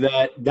is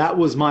that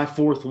was my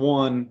fourth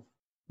one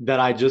that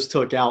I just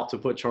took out to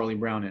put Charlie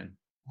Brown in.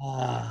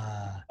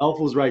 Ah, Elf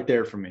was right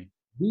there for me.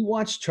 we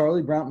watched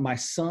Charlie Brown. My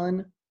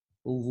son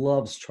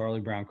loves Charlie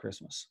Brown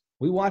Christmas.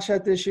 We watched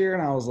that this year,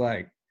 and I was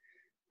like,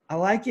 I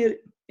like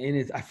it,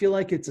 and I feel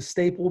like it's a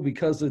staple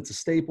because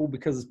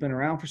it's been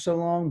around for so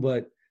long,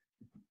 but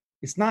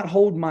it's not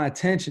holding my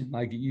attention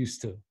like it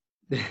used to.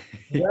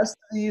 The rest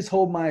of these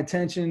hold my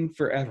attention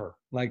forever.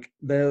 Like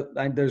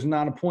there's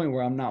not a point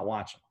where I'm not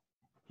watching.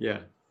 Yeah.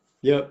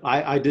 Yep.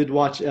 I did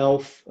watch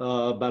Elf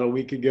about a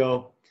week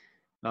ago.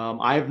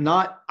 I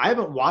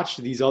haven't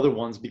watched these other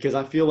ones because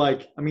I feel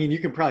like, I mean, you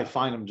can probably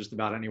find them just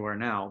about anywhere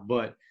now,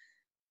 but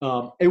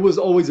it was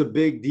always a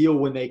big deal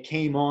when they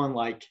came on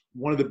like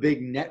one of the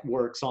big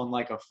networks on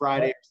like a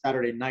Friday or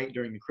Saturday night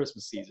during the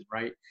Christmas season,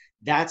 right?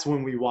 That's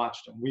when we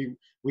watched them.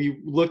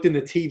 We looked in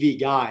the TV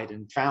guide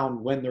and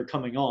found when they're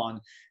coming on,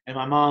 and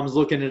my mom's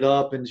looking it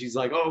up, and she's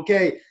like, oh,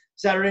 "Okay,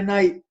 Saturday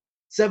night,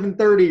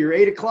 7:30 or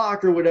 8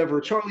 o'clock or whatever.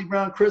 Charlie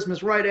Brown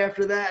Christmas. Right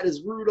after that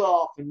is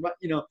Rudolph, and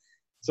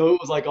so it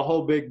was like a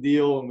whole big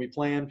deal, and we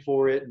planned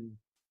for it, and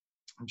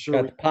I'm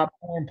sure Got the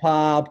popcorn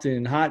popped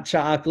and hot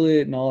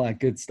chocolate and all that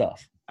good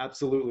stuff.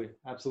 Absolutely.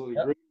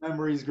 Yep. Great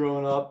memories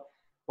growing up,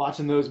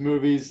 watching those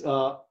movies.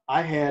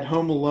 I had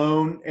Home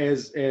Alone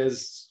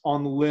as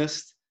on the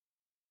list.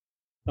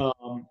 I love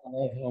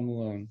Home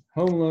Alone.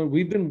 Home Alone.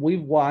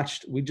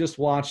 We just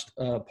watched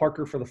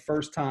Parker for the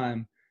first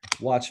time.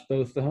 Watched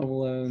both the Home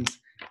Alones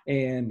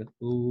and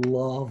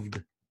loved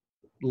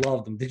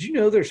them. Did you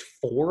know there's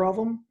 4 of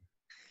them?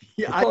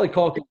 Yeah, I probably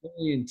call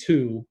only in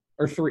 2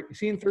 or 3. Is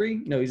he in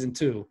 3? No, he's in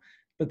 2.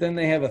 But then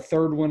they have a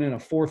 3rd one and a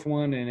 4th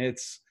one, and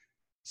it's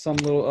some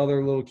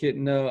other little kid.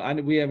 No,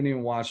 we haven't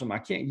even watched them.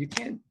 You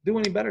can't do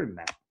any better than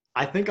that.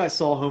 I think I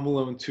saw Home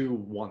Alone 2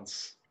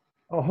 once.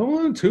 Oh, Home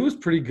Alone 2 is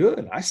pretty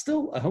good.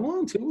 Home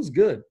Alone 2 was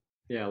good.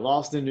 Yeah,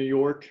 Lost in New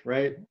York,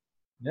 right?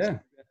 Yeah.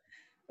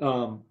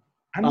 Um,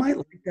 I might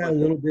like that a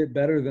little bit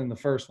better than the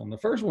first one. The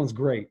first one's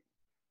great.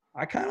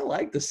 I kind of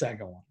like the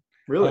second one.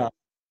 Really?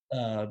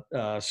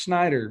 Rob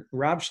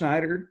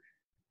Schneider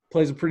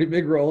plays a pretty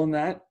big role in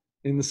that,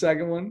 in the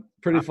second one.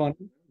 Pretty funny.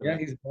 Yeah,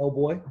 he's a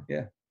bellboy.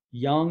 Yeah.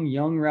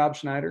 Young Rob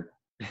Schneider.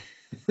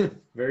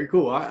 Very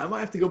cool. I might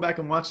have to go back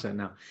and watch that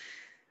now.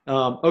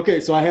 Okay,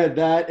 so I had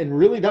that, and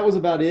really that was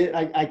about it.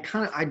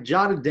 I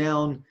jotted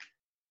down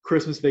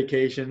Christmas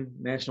Vacation,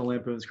 National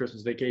Lampoon's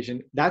Christmas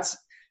Vacation. That's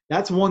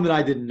one that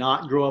I did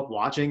not grow up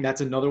watching. That's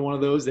another one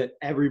of those that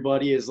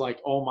everybody is like,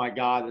 oh my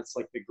God, that's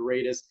like the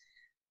greatest.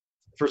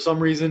 For some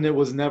reason,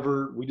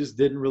 we just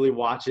didn't really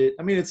watch it.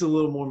 I mean, it's a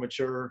little more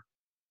mature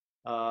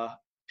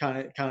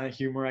kind of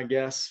humor, I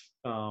guess.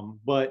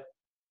 But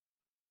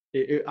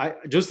I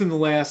just in the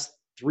last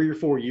 3 or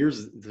 4 years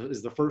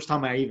is the first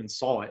time I even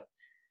saw it.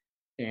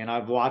 And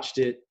I've watched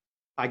it,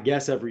 I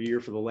guess, every year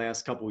for the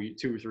last 2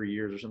 or 3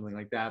 years or something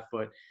like that.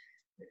 But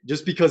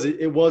just because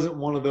it wasn't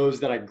one of those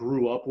that I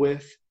grew up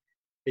with,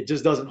 it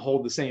just doesn't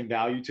hold the same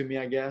value to me,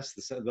 I guess,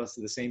 the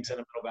same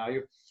sentimental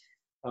value.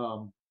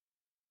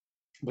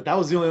 But that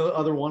was the only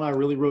other one I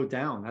really wrote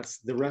down. That's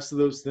the rest of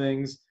those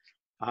things.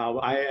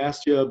 I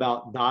asked you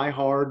about Die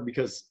Hard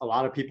because a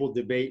lot of people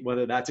debate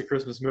whether that's a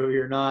Christmas movie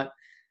or not.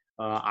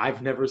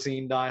 I've never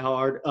seen Die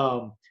Hard.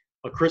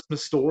 A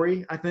Christmas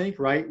Story, I think,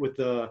 right, with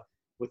the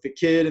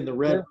kid and the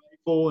red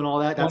rifle and all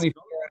that. That's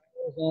 24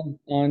 hours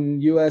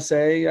on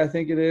USA, I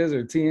think it is,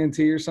 or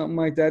TNT or something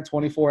like that.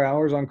 24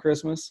 hours on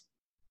Christmas.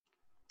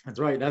 That's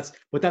right.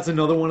 But that's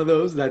another one of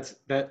those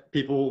that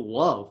people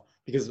love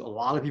because a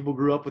lot of people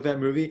grew up with that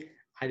movie.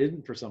 I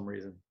didn't for some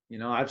reason.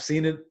 I've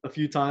seen it a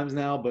few times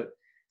now, but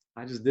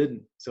I just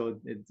didn't. So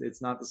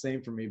it's not the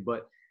same for me.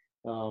 But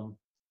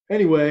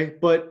anyway,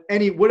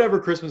 whatever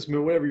Christmas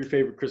movie, whatever your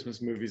favorite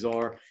Christmas movies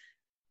are,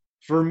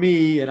 for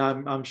me, and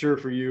I'm sure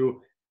for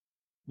you,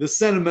 the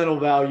sentimental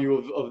value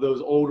of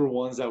those older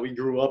ones that we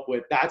grew up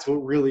with, that's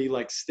what really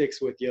like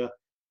sticks with you.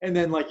 And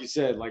then, like you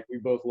said, like we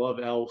both love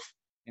Elf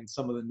and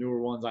some of the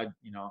newer ones. I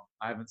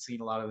haven't seen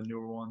a lot of the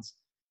newer ones.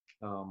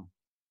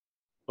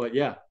 But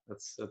yeah,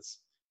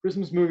 that's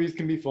Christmas movies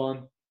can be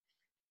fun.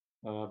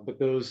 But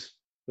those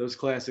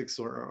classics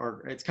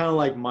are it's kind of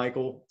like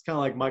Michael. It's kind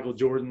of like Michael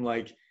Jordan.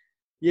 Like,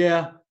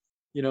 yeah,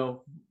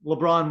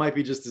 LeBron might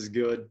be just as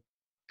good.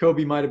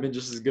 Kobe might have been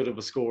just as good of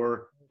a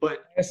scorer,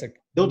 but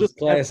they'll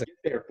just never get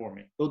there for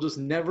me. They'll just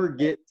never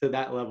get to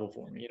that level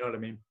for me. You know what I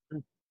mean?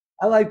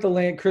 I like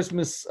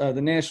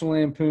the National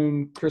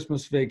Lampoon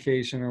Christmas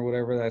Vacation or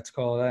whatever that's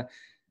called.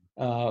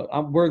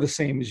 We're the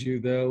same as you,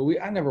 though.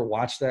 I never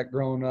watched that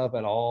growing up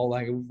at all.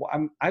 Like,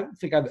 I don't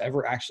think I've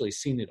ever actually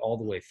seen it all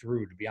the way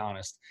through, to be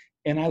honest.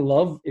 And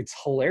it's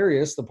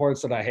hilarious, the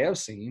parts that I have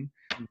seen.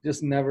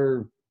 Just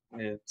never,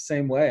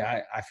 same way.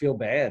 I feel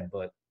bad,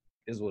 but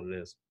it is what it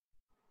is.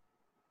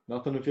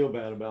 Nothing to feel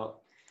bad about.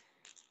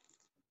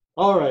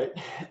 All right.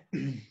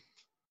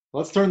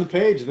 Let's turn the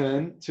page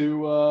then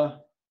to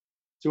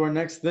our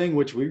next thing,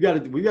 which we've got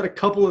a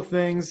couple of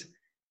things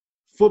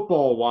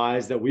football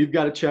wise that we've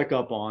got to check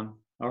up on.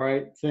 All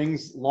right.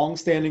 Things,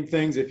 long-standing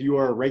things. If you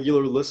are a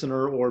regular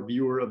listener or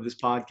viewer of this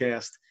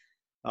podcast,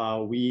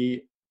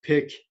 we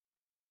pick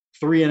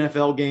 3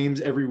 NFL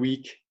games every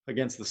week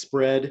against the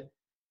spread.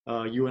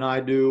 You and I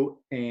do,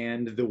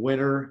 and the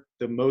winner,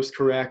 the most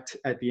correct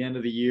at the end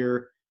of the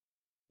year,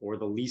 or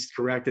the least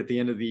correct at the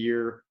end of the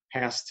year,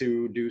 has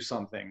to do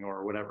something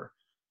or whatever.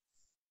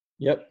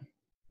 Yep.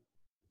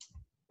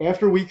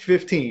 After week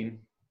 15,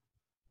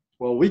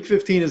 well, week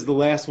 15 is the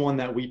last one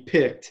that we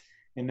picked,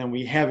 and then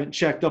we haven't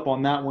checked up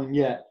on that one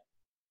yet.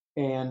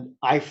 And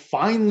I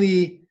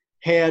finally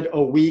had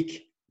a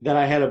week that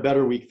I had a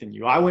better week than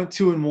you. I went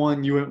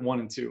 2-1, you went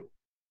 1-2.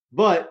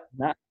 But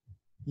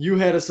you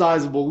had a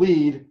sizable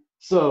lead,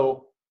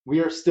 so we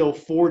are still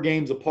 4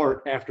 games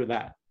apart after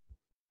that.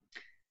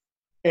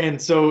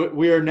 And so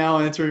we are now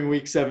entering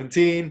week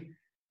 17.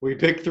 We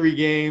picked 3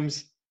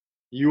 games.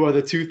 You are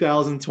the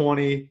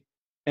 2020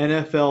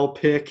 NFL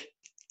Pick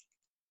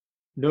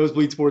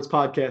Nosebleed Sports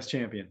Podcast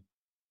champion.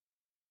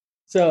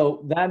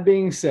 So that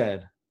being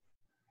said,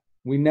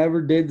 we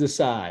never did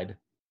decide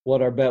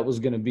what our bet was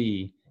going to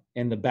be,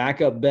 and the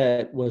backup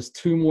bet was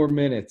 2 more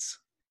minutes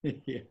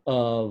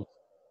of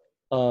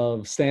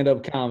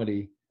stand-up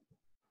comedy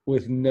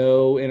with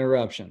no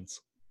interruptions.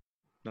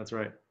 That's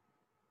right.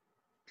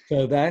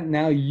 So that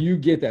now you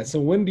get that. So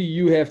when do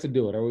you have to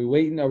do it? Are we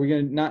waiting? Are we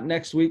going to not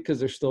next week because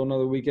there's still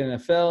another week in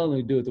NFL and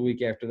we do it the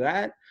week after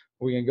that?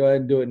 Or are we going to go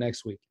ahead and do it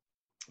next week?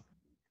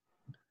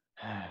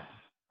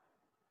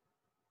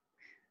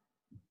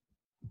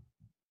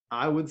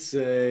 I would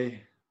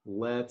say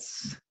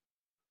let's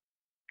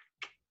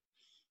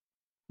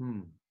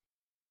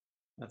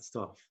that's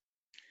tough.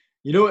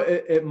 You know,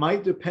 it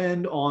might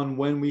depend on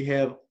when we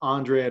have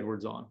Andre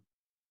Edwards on.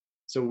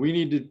 So we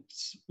need to,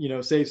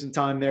 save some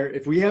time there.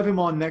 If we have him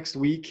on next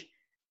week,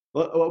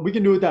 we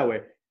can do it that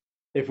way.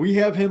 If we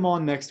have him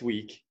on next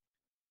week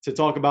to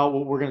talk about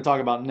what we're going to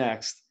talk about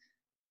next,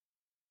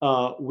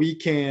 I'll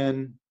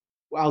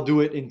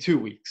do it in 2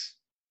 weeks.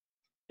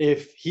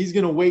 If he's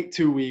going to wait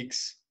 2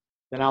 weeks,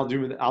 then I'll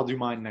do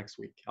mine next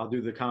week. I'll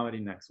do the comedy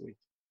next week.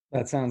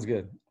 That sounds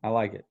good. I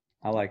like it.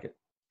 All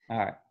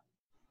right.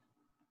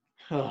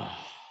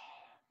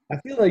 I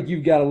feel like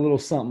you've got a little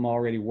something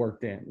already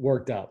worked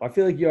up. I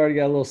feel like you already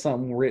got a little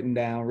something written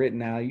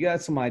out. You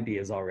got some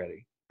ideas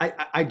already.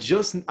 I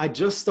just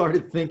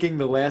started thinking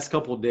the last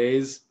couple of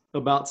days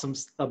about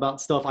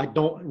stuff. I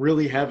don't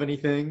really have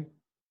anything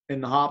in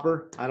the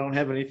hopper. I don't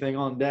have anything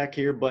on deck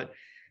here, but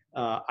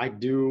I'm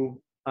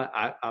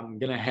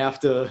gonna have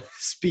to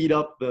speed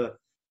up the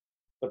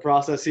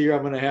process here.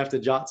 I'm gonna have to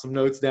jot some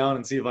notes down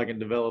and see if I can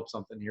develop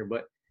something here.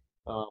 But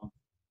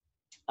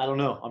I don't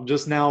know. I'm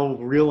just now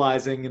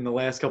realizing in the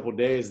last couple of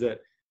days that,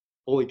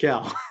 holy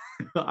cow,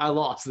 I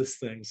lost this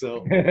thing.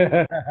 So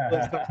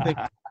let's start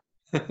thinking.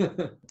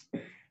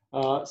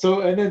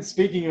 And then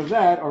speaking of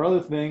that, our other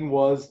thing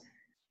was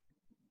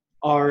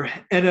our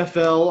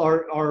NFL,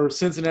 our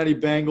Cincinnati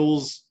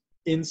Bengals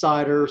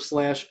insider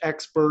 /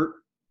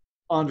 expert,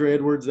 Andre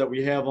Edwards, that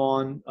we have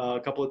on a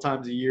couple of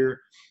times a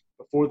year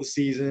before the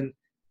season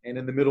and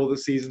in the middle of the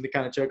season to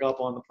kind of check up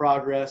on the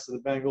progress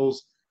of the Bengals.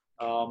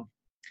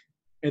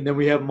 And then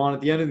we have him on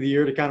at the end of the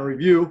year to kind of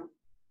review.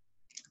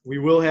 We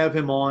will have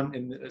him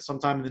on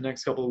sometime in the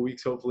next couple of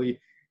weeks, hopefully,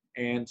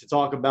 and to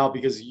talk about,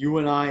 because you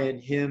and I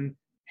and him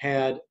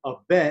had a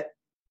bet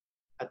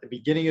at the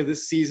beginning of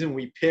this season.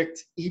 We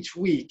picked each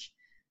week,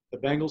 the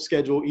Bengals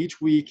schedule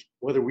each week,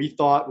 whether we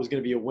thought was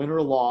going to be a win or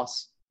a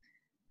loss.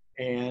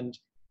 And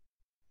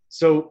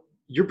so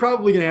you're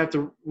probably going to have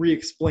to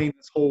re-explain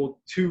this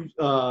whole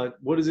two-tie,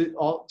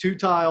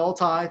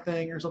 all-tie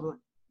thing or something.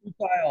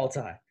 Two-tie,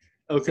 all-tie.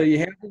 Okay. So you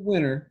have a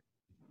winner,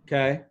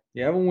 okay?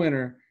 You have a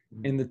winner.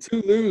 And the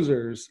 2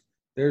 losers,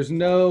 there's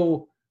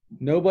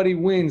nobody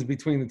wins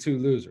between the 2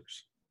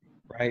 losers,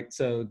 right?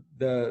 So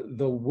the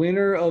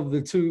winner of the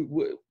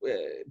 2,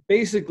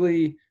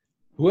 basically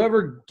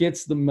whoever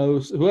gets the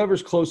most,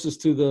 whoever's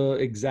closest to the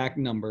exact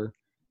number,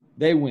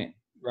 they win,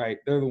 right?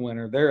 They're the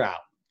winner. They're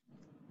out.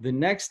 The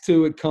next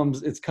 2,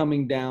 it's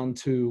coming down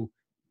to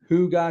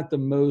who got the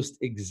most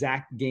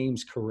exact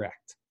games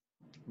correct.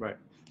 Right.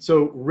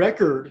 So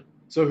record.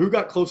 So who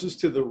got closest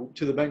to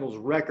the Bengals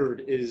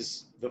record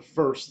is the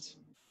first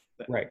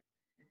thing. Right.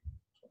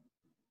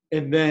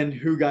 And then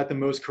who got the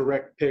most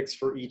correct picks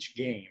for each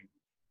game.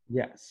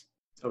 Yes.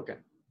 Okay.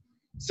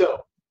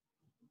 So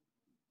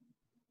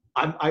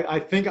I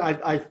think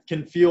I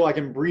can feel I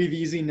can breathe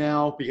easy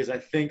now, because I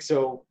think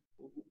so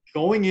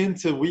going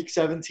into week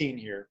 17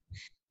 here,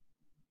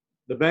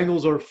 the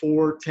Bengals are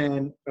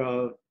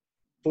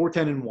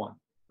 4-10-1,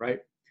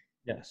 right?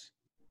 Yes.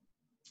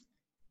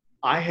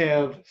 I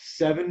have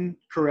 7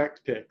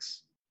 correct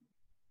picks.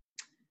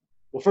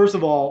 Well, first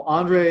of all,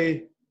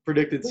 Andre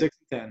predicted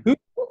 6-10.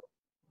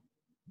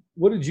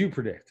 What did you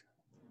predict?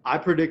 I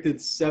predicted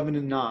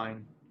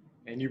 7-9,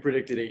 and you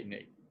predicted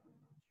 8-8.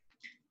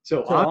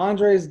 So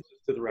Andre's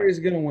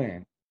going to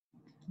win.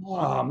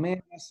 Oh,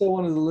 man, I still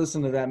wanted to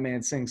listen to that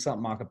man sing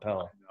something a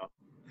cappella.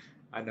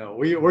 I know.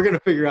 We're going to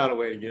figure out a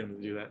way to get him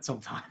to do that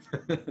sometime.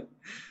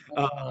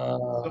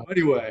 So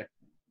anyway,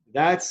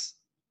 that's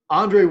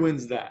Andre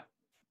wins that.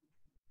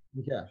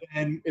 Yeah.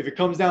 And if it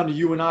comes down to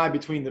you and I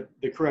between the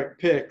correct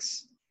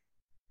picks,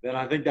 then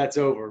I think that's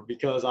over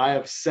because I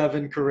have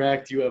 7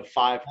 correct. You have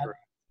 5 correct.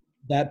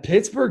 That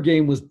Pittsburgh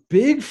game was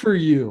big for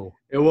you.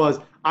 It was.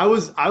 I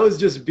was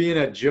just being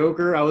a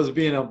joker. I was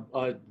being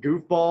a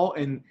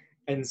goofball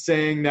and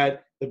saying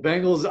that the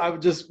Bengals. I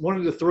just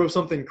wanted to throw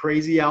something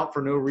crazy out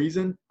for no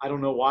reason. I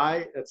don't know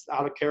why. That's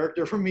out of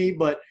character for me.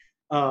 But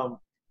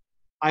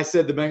I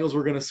said the Bengals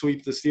were going to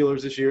sweep the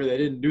Steelers this year. They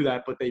didn't do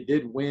that, but they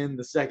did win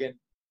the second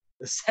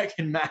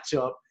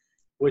matchup,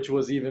 which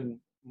was even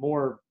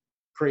more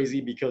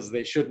crazy because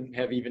they shouldn't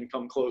have even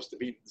come close to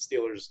beating the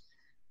Steelers.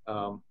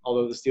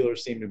 Although the Steelers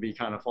seem to be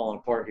kind of falling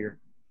apart here.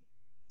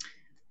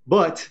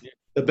 But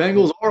the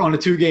Bengals are on a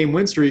 2-game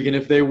win streak, and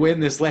if they win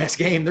this last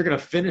game, they're going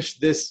to finish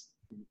this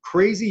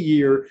crazy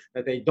year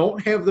that they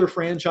don't have their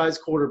franchise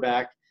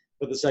quarterback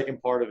for the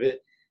second part of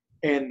it.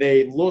 And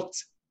they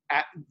looked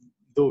at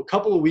the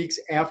couple of weeks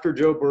after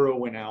Joe Burrow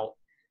went out,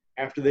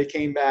 after they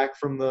came back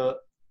from the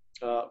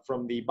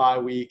bye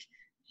week,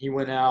 he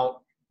went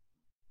out.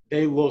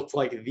 They looked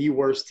like the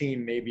worst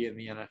team maybe in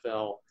the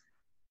NFL.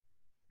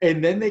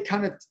 And then they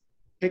kind of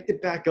picked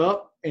it back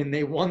up, and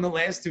they won the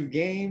last 2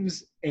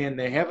 games, and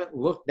they haven't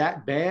looked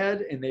that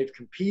bad, and they've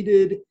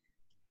competed.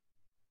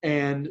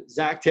 And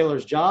Zach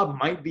Taylor's job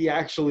might be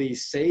actually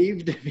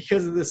saved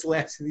because of these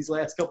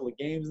last couple of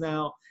games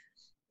now.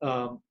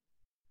 But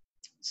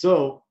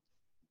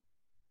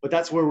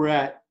that's where we're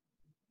at.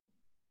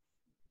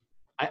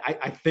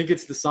 I think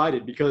it's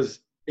decided because,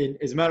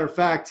 as a matter of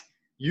fact,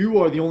 you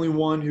are the only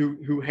one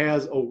who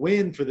has a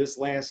win for this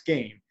last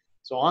game.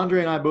 So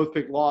Andre and I both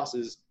picked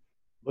losses,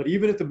 but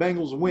even if the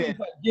Bengals win,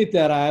 If I get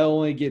that, I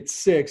only get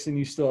 6, and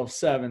you still have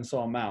 7, so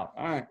I'm out.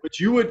 All right. but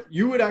you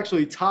would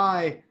actually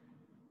tie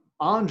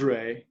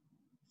Andre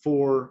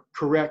for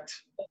correct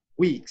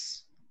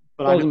weeks.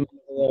 But I know,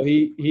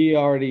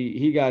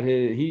 He got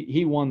his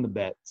he won the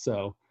bet,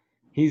 so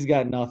he's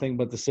got nothing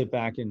but to sit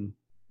back and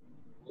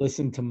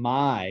listen to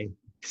my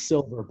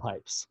silver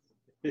pipes.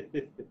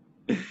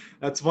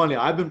 that's funny.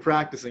 I've been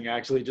practicing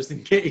actually just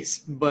in case,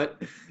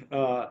 but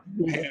I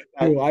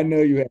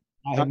know you have.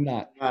 I have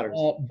not. Matters.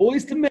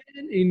 Boys to Men,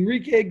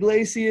 Enrique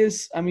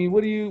Iglesias. I mean,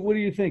 what are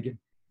you thinking?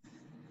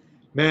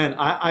 Man,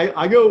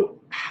 I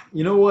go.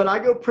 You know what? I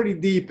go pretty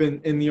deep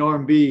in the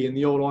R&B, in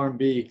the old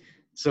R&B.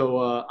 So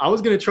I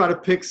was gonna try to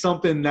pick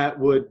something that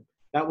would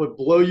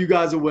blow you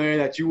guys away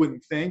that you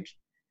wouldn't think.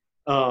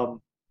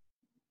 So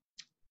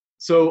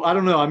I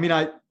don't know. I mean,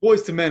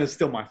 Boys to Men is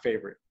still my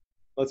favorite.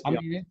 Let's be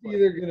honest. It's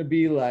either gonna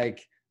be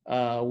like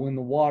When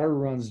the Water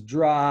Runs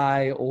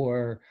Dry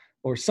or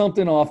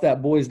something off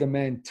that Boys to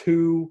Men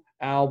 2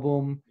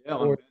 album. Yeah,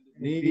 or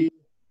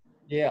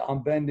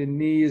On Bended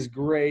Knee is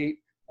great.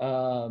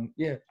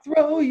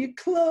 Throw your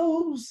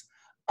clothes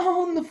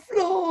on the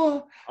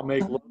floor. I'll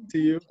make love to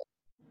you.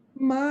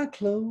 My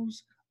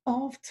clothes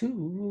off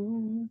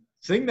too.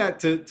 Sing that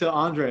to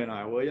Andre and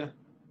I, will you?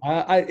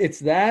 It's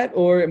that,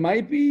 or it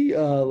might be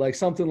like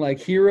something like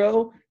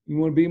Hero. You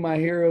want to be my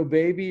hero,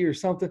 baby, or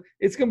something.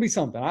 It's gonna be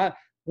something.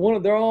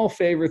 They're all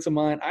favorites of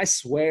mine. I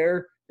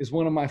Swear is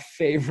one of my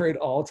favorite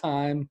all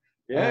time.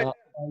 Yeah,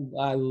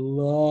 I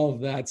love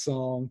that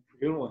song.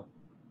 good one.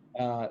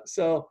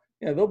 So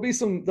yeah,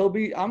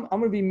 I'm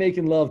gonna be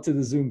making love to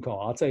the Zoom call.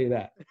 I'll tell you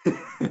that.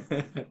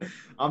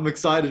 I'm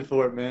excited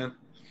for it, man.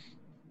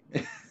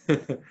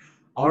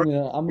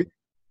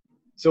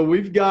 So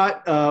we've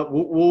got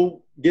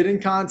we'll get in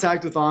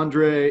contact with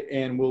Andre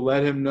and we'll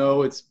let him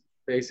know it's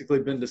basically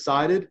been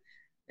decided,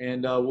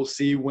 and we'll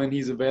see when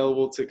he's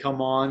available to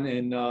come on,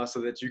 and so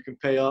that you can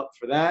pay up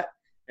for that.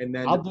 And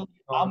then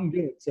I'm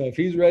good. So if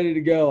he's ready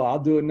to go, I'll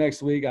do it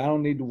next week. I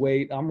don't need to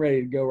wait. I'm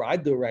ready to go. I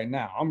do it right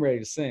now. I'm ready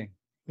to sing.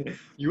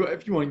 If you want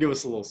to give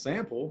us a little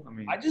sample, I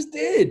mean, I just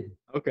did.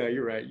 Okay,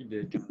 you're right. You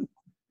did.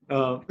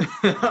 All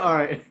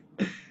right.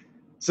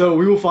 So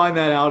we will find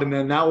that out, and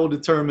then that will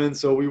determine.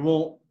 So we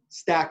won't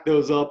stack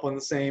those up on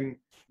the same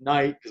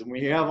night because when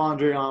we have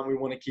Andre on, we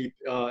want to keep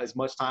as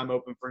much time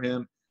open for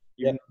him.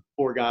 Even though the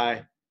poor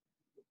guy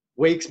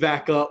wakes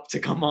back up to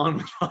come on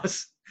with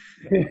us.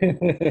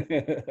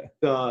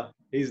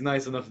 He's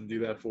nice enough to do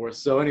that for us.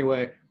 So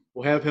anyway,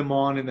 we'll have him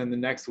on, and then the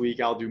next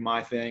week I'll do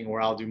my thing,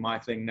 or I'll do my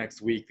thing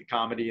next week, the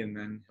comedy, and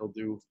then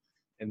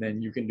and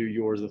then you can do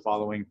yours the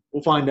following.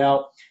 We'll find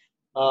out.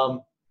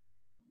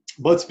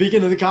 But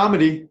speaking of the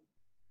comedy,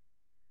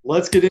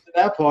 let's get into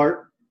that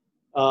part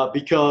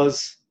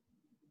because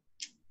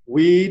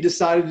we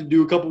decided to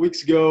do a couple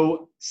weeks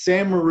ago.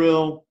 Sam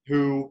Morrill,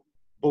 who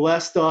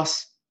blessed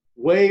us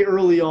way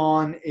early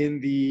on in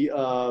the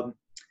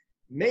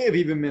may have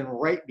even been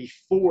right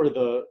before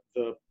the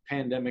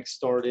pandemic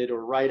started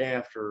or right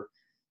after,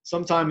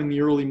 sometime in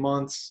the early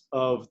months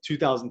of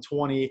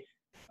 2020,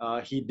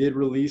 he did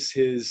release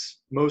his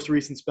most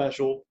recent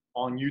special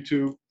on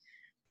YouTube.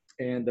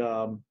 And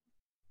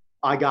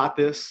I Got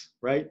This,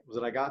 right? Was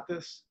it I Got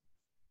This?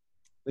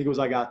 I think it was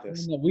I Got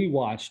This. We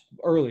watched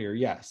earlier.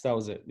 Yes, that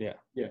was it. Yeah.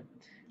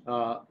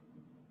 Yeah.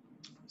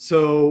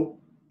 So,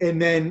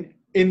 and then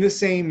in the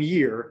same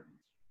year,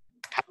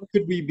 how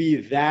could we be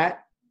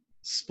that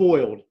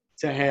spoiled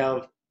to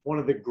have one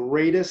of the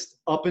greatest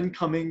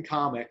up-and-coming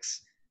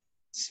comics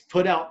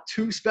put out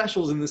 2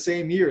 specials in the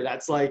same year.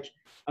 That's like,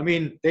 I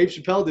mean, Dave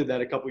Chappelle did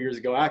that a couple years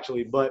ago,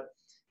 actually. But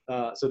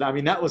I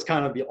mean, that was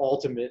kind of the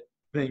ultimate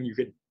thing you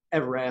could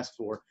ever ask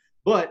for.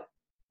 But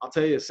I'll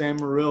tell you, Sam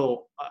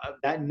Morril,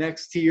 that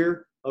next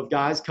tier of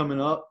guys coming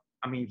up,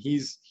 I mean,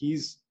 he's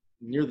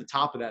near the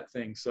top of that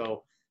thing.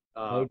 So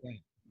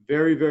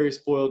very, very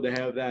spoiled to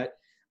have that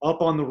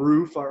up on the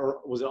roof. Or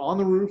was it on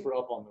the roof or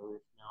up on the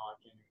roof? No,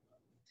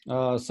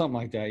 I can't. Something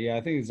like that. Yeah,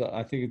 I think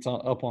it's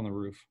up on the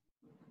roof.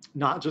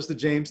 Not just a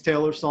James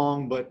Taylor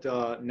song, but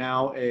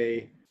now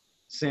a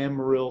Sam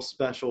Morril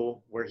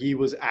special where he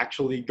was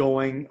actually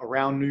going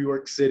around New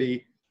York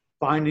City,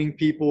 finding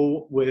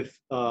people with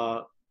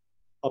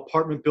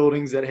apartment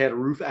buildings that had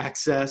roof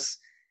access,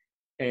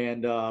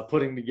 and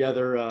putting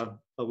together a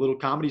little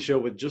comedy show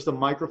with just a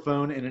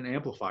microphone and an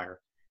amplifier.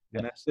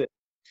 And that's it.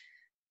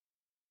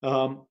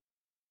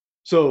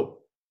 So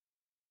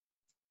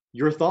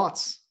your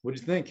thoughts, what do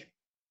you think?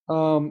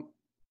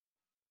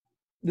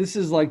 This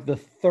is like the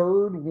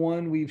third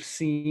one we've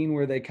seen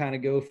where they kind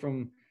of go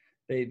from,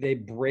 they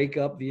break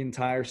up the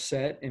entire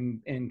set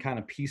and kind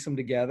of piece them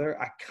together.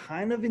 I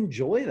kind of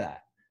enjoy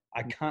that.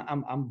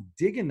 I'm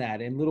digging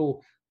that, and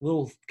little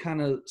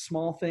kind of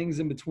small things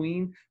in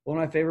between. One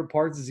of my favorite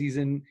parts is he's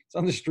on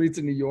the streets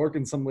of New York,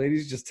 and some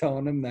lady's just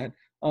telling him that,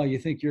 oh, you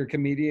think you're a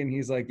comedian?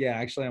 He's like, yeah,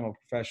 actually I'm a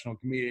professional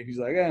comedian. He's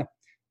like, yeah,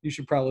 you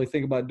should probably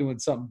think about doing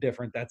something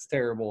different. That's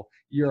terrible.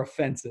 You're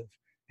offensive.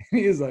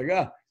 He's like,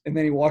 ah. And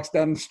then he walks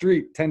down the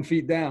street 10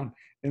 feet down.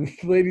 And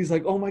the lady's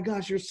like, oh my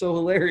gosh, you're so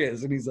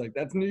hilarious. And he's like,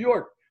 that's New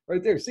York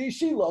right there. See,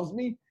 she loves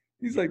me.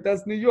 He's like,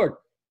 that's New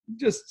York.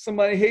 Just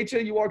somebody hates you,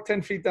 you walk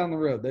 10 feet down the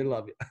road. They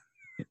love you.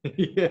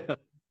 Yeah.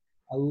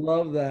 I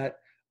love that.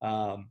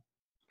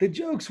 The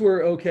jokes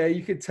were okay.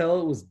 You could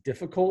tell it was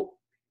difficult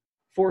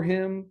for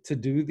him to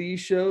do these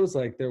shows.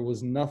 Like there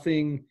was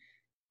nothing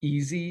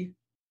easy,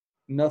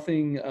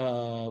 nothing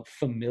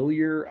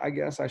familiar, I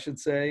guess I should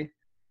say,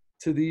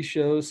 to these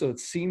shows. So it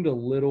seemed a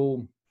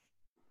little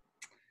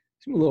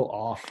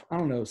off. I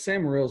don't know.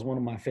 Sam Morril is one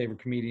of my favorite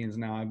comedians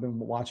now. I've been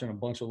watching a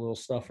bunch of little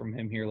stuff from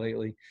him here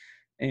lately.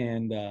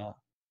 And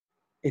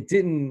it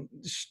didn't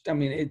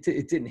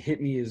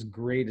hit me as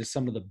great as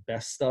some of the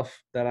best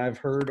stuff that I've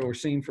heard or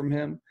seen from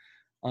him.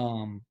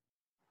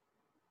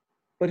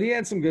 But he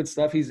had some good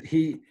stuff.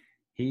 He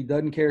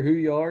doesn't care who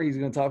you are. He's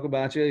going to talk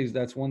about you.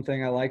 That's one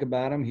thing I like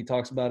about him. He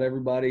talks about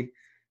everybody.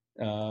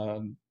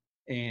 And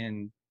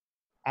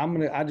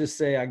I just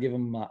say I give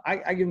him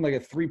like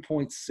a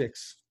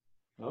 3.6.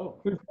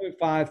 Oh,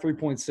 3.5,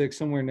 3.6,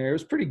 somewhere in there. It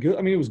was pretty good.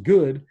 I mean, it was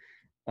good.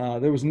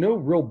 There was no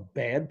real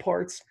bad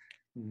parts.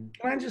 Can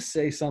I just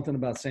say something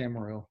about Sam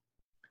Morril?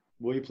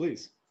 Will you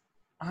please?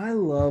 I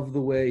love the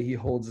way he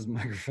holds his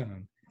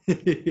microphone.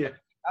 Yeah.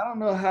 I don't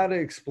know how to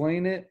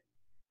explain it,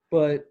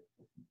 but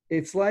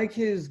it's like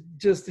his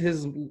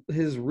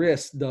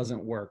wrist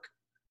doesn't work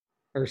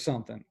or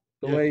something.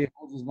 The way he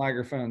holds his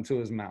microphone to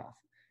his mouth.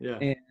 Yeah.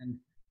 And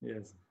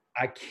yes.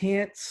 I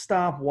can't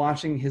stop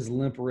watching his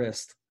limp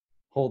wrist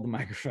hold the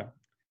microphone.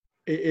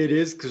 It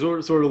is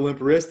sort of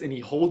limp wrist, and he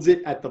holds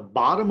it at the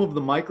bottom of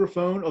the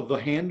microphone, of the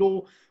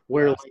handle,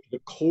 where like the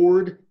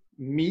cord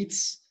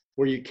meets,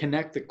 where you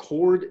connect the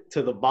cord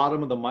to the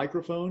bottom of the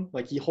microphone.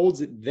 Like he holds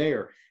it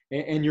there.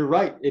 And you're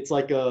right. It's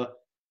like a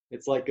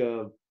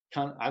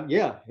kind of,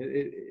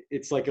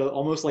 it's like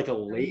almost like a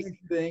lathe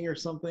thing or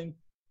something.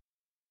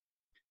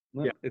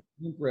 It's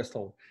limp wrist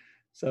hold.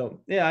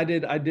 So yeah, I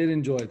did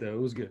enjoy it though.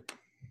 It was good.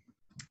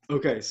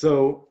 Okay,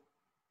 so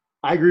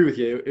I agree with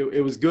you.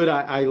 It was good.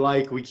 I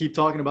like, we keep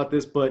talking about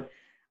this, but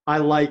I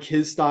like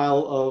his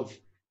style of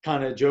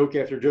kind of joke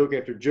after joke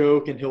after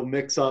joke, and he'll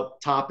mix up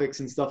topics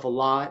and stuff a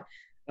lot.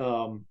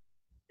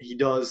 He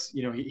does,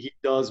 he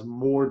does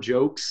more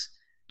jokes,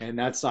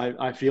 and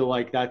I feel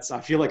like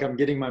I'm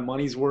getting my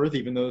money's worth,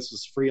 even though this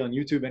was free on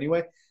YouTube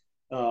anyway.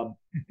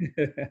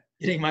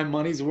 Getting my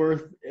money's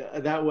worth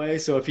that way.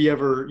 So if he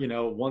ever,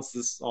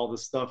 once all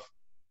this stuff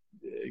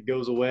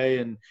goes away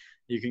and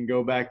you can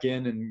go back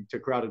in and to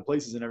crowded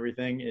places and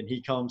everything, and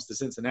he comes to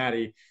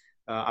Cincinnati,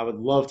 I would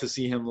love to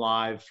see him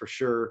live for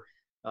sure.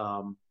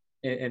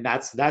 And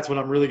that's when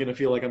I'm really going to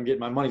feel like I'm getting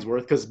my money's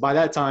worth, because by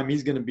that time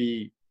he's going to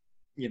be,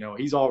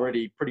 he's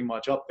already pretty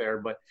much up there,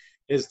 but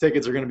his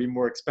tickets are going to be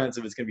more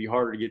expensive. It's going to be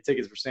harder to get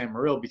tickets for Sam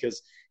Morril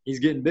because he's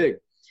getting big.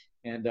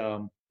 And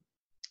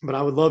but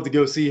I would love to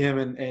go see him,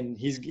 and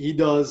he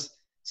does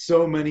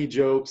so many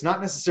jokes,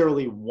 not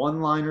necessarily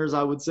one-liners,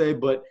 I would say,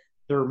 but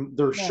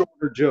they're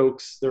shorter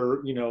jokes.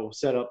 They're,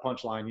 set up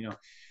punchline,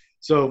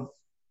 So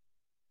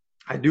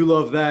I do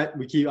love that.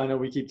 I know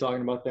we keep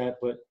talking about that,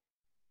 but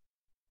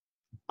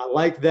I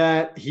like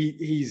that.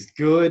 He's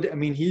good. I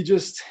mean,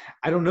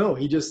 I don't know.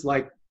 He just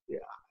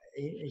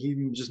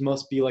he just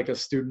must be like a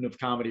student of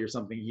comedy or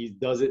something. He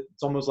does it.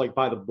 It's almost like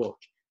by the book,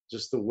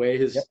 just the way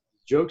his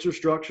jokes are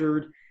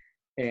structured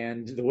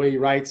and the way he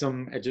writes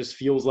them. It just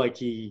feels like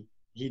he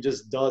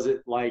just does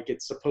it like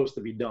it's supposed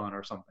to be done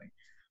or something.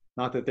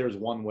 Not that there's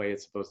one way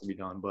it's supposed to be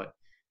done, but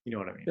you know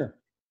what I mean. Sure.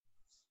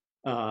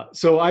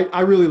 So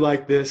I really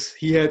like this.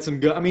 He had some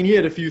good. I mean, he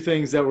had a few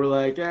things that were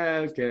like,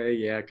 okay,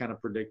 yeah, kind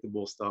of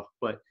predictable stuff,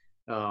 but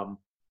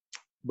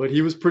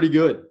he was pretty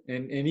good.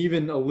 And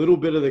even a little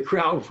bit of the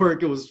crowd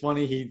work, it was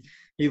funny.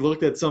 He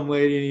looked at some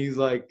lady and he's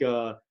like,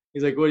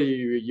 what are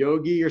you, a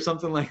yogi or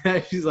something like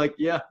that? She's like,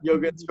 yeah,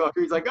 yoga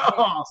instructor. He's like,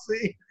 oh,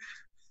 see.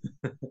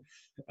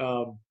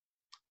 That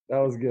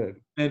was good.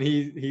 And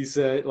he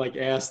said, like,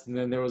 asked, and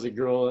then there was a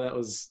girl it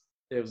was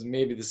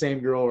maybe the same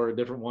girl or a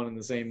different one in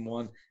the same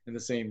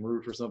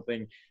roof or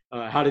something.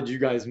 How did you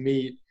guys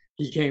meet?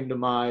 He came to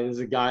there's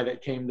a guy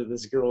that came to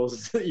this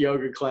girl's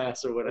yoga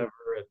class or whatever.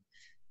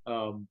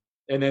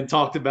 And then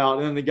talked about,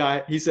 and then the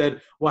guy, he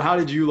said, well, how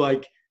did you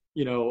not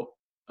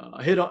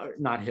hit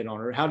on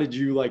her? How did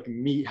you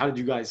meet? How did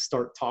you guys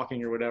start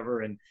talking or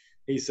whatever? And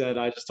he said,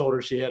 I just told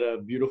her she had a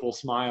beautiful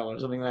smile or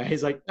something like that.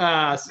 He's like,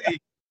 see,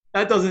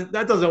 that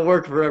doesn't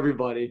work for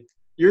everybody.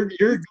 You're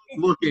good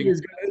looking. It's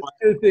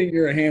a good thing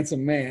you're a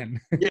handsome man.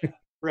 Yeah,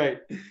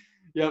 right.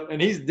 Yep.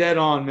 And he's dead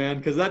on, man,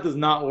 because that does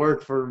not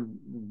work for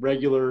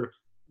regular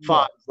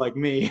fives like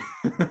me.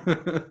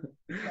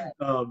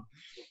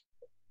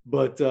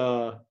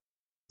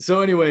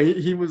 So anyway,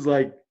 he was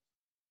like,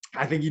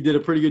 I think he did a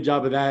pretty good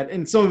job of that.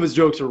 And some of his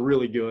jokes are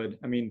really good.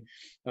 I mean,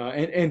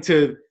 and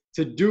to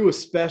do a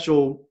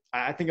special,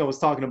 I think I was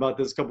talking about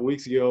this a couple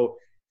weeks ago.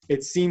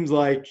 It seems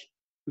like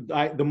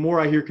the more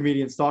I hear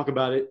comedians talk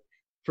about it,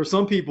 for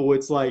some people,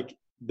 it's like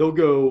they'll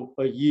go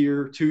a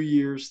year, 2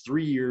 years,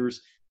 3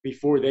 years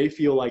before they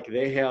feel like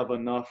they have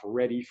enough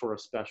ready for a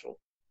special.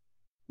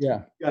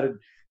 Yeah.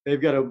 They've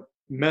got to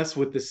mess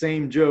with the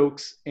same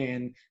jokes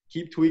and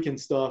keep tweaking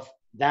stuff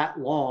that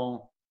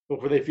long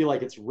before they feel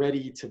like it's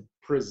ready to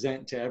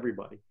present to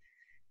everybody.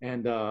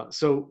 And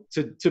so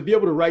to be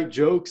able to write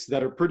jokes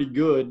that are pretty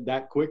good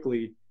that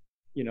quickly,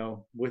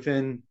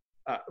 within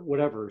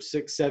whatever,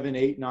 6, 7,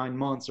 8, 9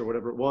 months or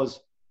whatever it was.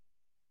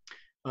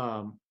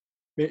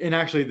 And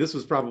actually this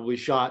was probably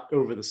shot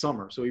over the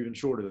summer, so even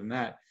shorter than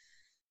that.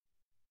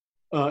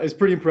 It's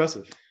pretty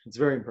impressive. It's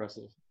very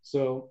impressive.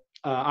 So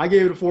I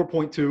gave it a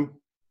 4.2.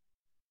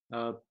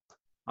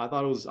 I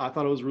thought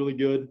it was really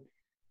good.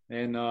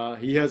 And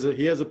he has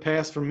a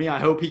pass from me. I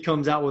hope he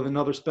comes out with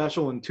another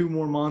special in 2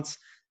 more months.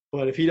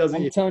 But if he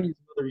doesn't get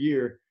another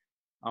year,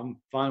 I'm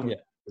fine with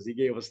it, because he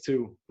gave us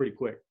 2 pretty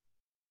quick.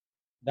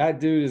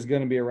 That dude is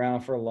going to be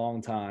around for a long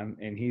time,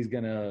 and he's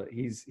gonna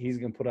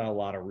put out a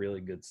lot of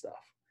really good stuff.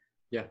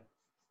 Yeah,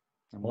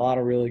 a lot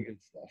of really good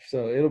stuff.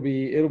 So it'll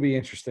be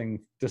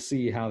interesting to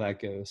see how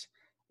that goes.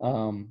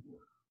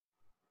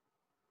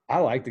 I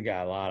like the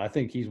guy a lot. I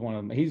think he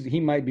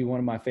might be one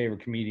of my favorite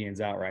comedians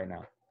out right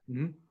now.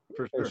 Mm-hmm.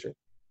 For sure.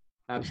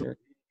 Absolutely.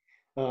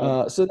 For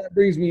sure. So that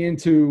brings me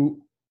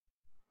into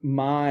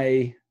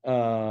my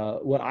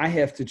what I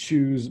have to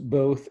choose,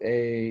 both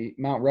a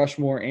Mount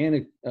Rushmore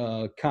and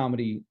a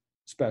comedy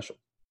special.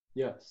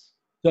 Yes.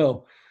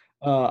 So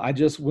I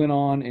just went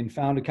on and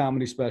found a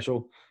comedy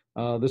special.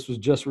 This was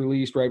just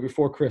released right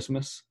before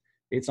Christmas.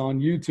 It's on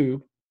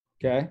YouTube.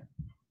 Okay,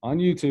 on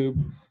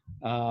YouTube.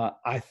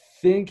 I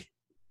think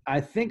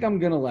I'm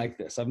gonna like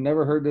this. I've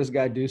never heard this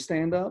guy do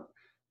stand up,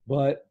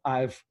 but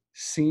I've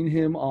seen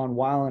him on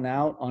Wildin'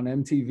 Out on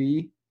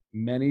MTV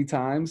many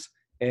times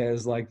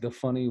as like the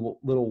funny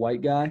little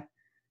white guy.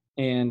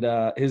 And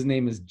his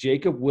name is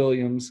Jacob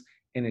Williams,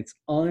 and it's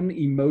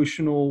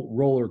Unemotional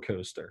Roller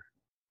Coaster.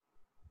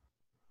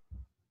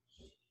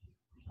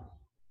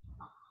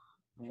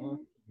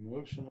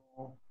 Emotional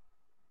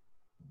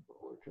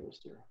roller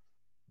coaster.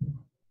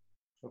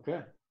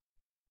 Okay.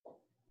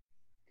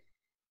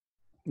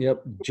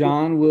 Yep,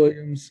 John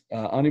Williams,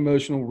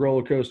 Unemotional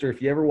Roller Coaster.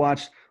 If you ever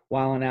watched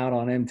Wildin' Out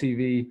on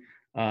MTV,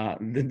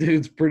 the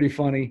dude's pretty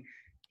funny.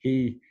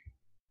 He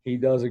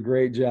does a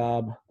great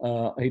job.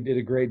 He did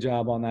a great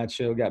job on that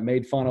show. Got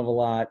made fun of a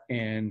lot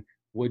and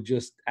would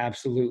just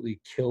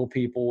absolutely kill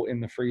people in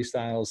the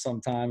freestyles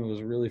sometime. It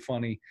was really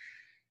funny.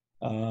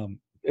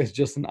 It's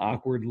just an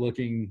awkward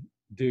looking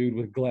dude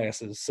with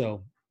glasses.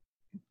 So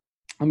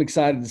I'm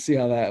excited to see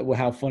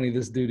how funny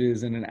this dude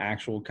is in an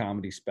actual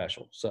comedy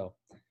special. So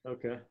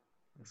okay.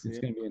 It's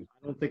gonna be.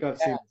 I don't think I've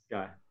seen this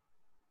guy.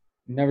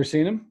 Never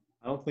seen him?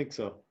 I don't think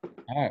so.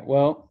 All right.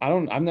 Well,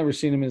 I've never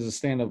seen him as a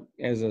stand-up,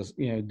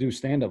 do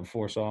stand-up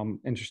before, so I'm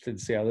interested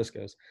to see how this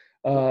goes.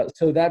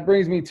 So that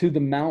brings me to the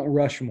Mount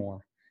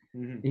Rushmore.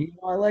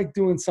 Mm-hmm. I like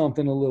doing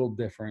something a little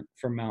different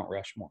for Mount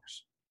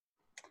Rushmores.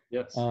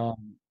 Yes.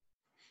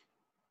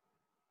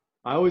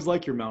 I always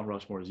like your Mount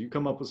Rushmores. You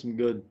come up with some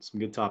good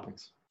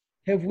topics.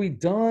 Have we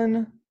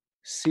done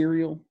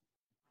cereal?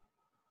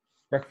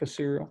 Breakfast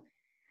cereal?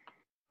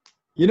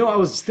 I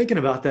was thinking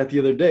about that the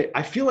other day.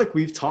 I feel like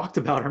we've talked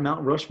about our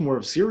Mount Rushmore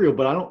of cereal,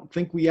 but I don't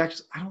think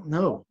I don't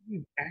know.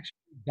 We've actually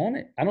done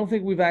it. I don't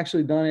think we've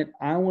actually done it.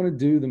 I want to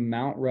do the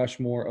Mount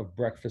Rushmore of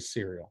breakfast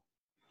cereal,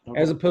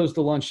 as opposed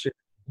to lunch cereal.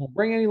 Don't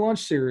bring any lunch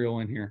cereal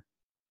in here.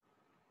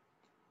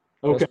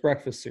 Okay. Just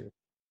breakfast cereal.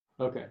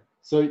 Okay.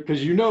 So,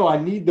 because I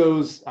need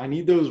those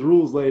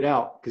rules laid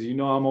out, because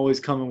I'm always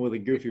coming with a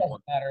goofy one.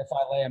 Doesn't matter if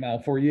I lay them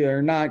out for you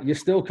or not. You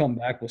still come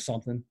back with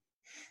something.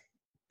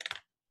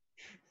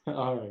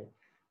 All right.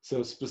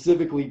 So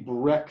specifically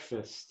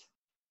breakfast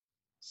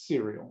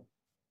cereal.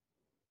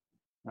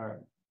 All right.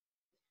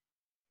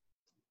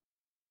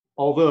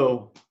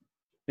 Although,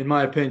 in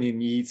my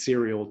opinion, you eat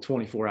cereal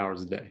 24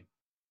 hours a day.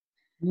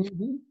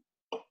 Mm-hmm.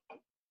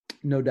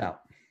 No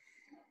doubt.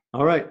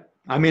 All right.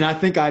 I mean, I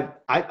think I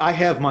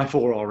have my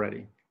 4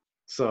 already.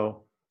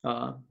 So,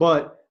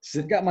 but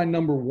I've got my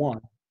number 1,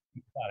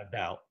 without a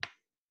doubt.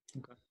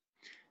 Okay.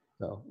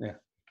 So, yeah.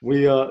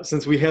 We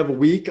since we have a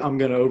week, I'm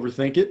gonna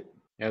overthink it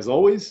as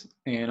always,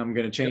 and I'm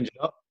gonna change it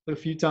up a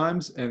few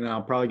times, and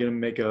I'm probably gonna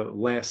make a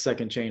last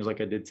second change like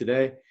I did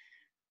today,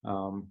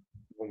 when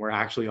we're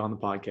actually on the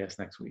podcast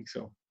next week.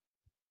 So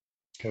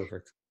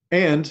Perfect.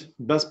 and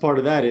best part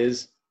of that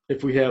is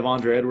if we have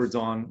Andre Edwards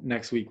on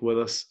next week with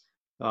us,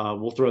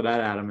 we'll throw that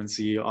at him and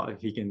see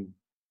if he can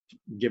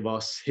give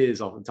us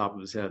his off the top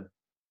of his head.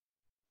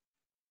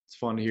 It's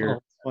fun to hear.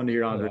 Fun to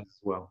hear Andre as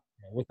well.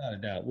 Yeah, without a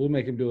doubt. We'll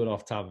make him do it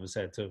off the top of his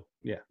head too.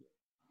 Yeah.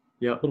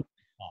 Yep.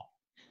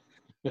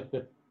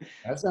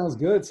 That sounds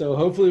good. So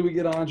hopefully we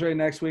get Andre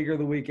next week or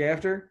the week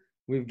after.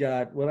 We've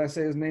got, what I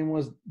say his name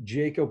was,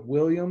 Jacob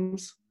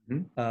Williams.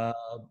 Mm-hmm.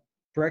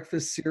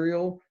 Breakfast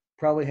cereal.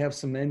 Probably have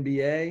some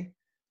NBA.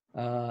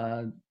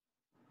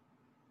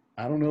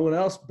 I don't know what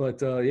else, but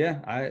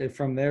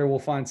from there we'll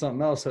find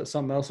something else.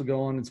 Something else will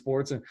go on in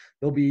sports, and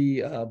there'll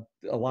be a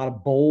lot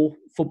of bowl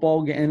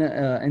football,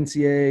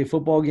 NCAA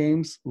football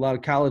games, a lot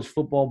of college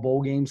football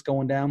bowl games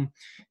going down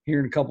here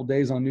in a couple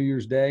days on New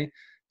Year's Day.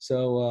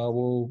 So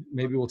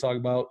we'll talk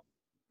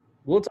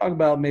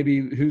about maybe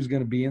who's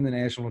going to be in the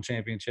national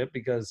championship,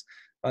 because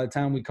by the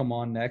time we come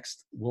on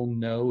next, we'll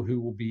know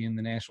who will be in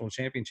the national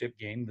championship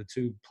game. The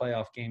 2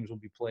 playoff games will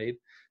be played.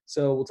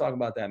 So we'll talk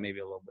about that maybe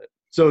a little bit.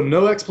 So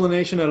no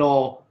explanation at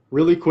all.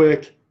 Really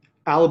quick,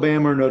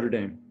 Alabama or Notre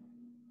Dame?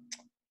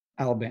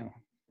 Alabama.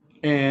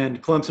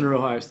 And Clemson or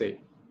Ohio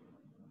State?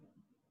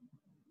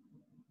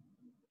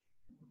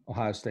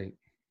 Ohio State.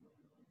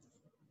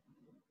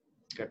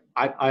 Okay.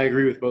 I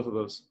agree with both of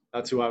those.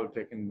 That's who I would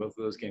pick in both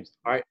of those games.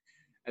 All right.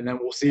 And then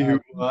we'll see who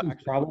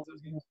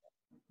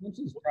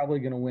Clemson's probably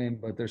going to win,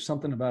 but there's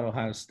something about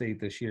Ohio State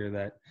this year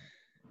that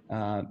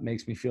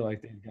makes me feel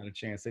like they've got a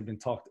chance. They've been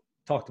talked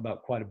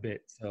about quite a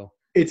bit. So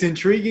it's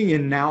intriguing,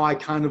 and now I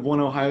kind of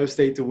want Ohio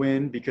State to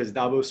win because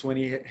Dabo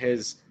Swinney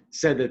has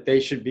said that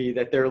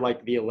they're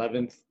like the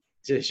 11th.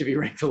 They should be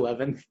ranked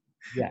 11th.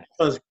 Yeah.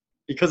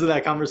 Because of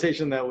that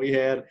conversation that we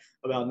had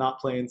about not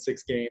playing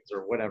 6 games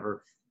or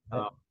whatever.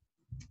 Right.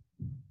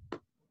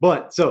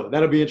 But so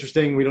that'll be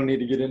interesting. We don't need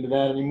to get into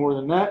that any more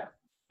than that.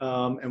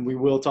 And we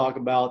will talk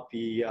about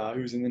the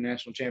who's in the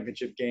national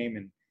championship game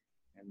and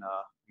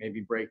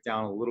maybe break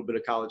down a little bit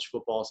of college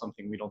football,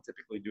 something we don't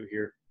typically do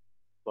here.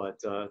 But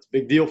it's a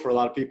big deal for a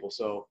lot of people,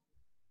 so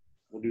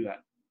we'll do that.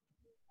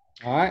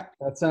 All right.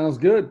 That sounds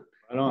good.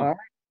 Right on. All right.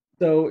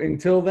 So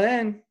until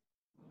then,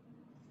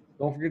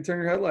 don't forget to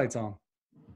turn your headlights on.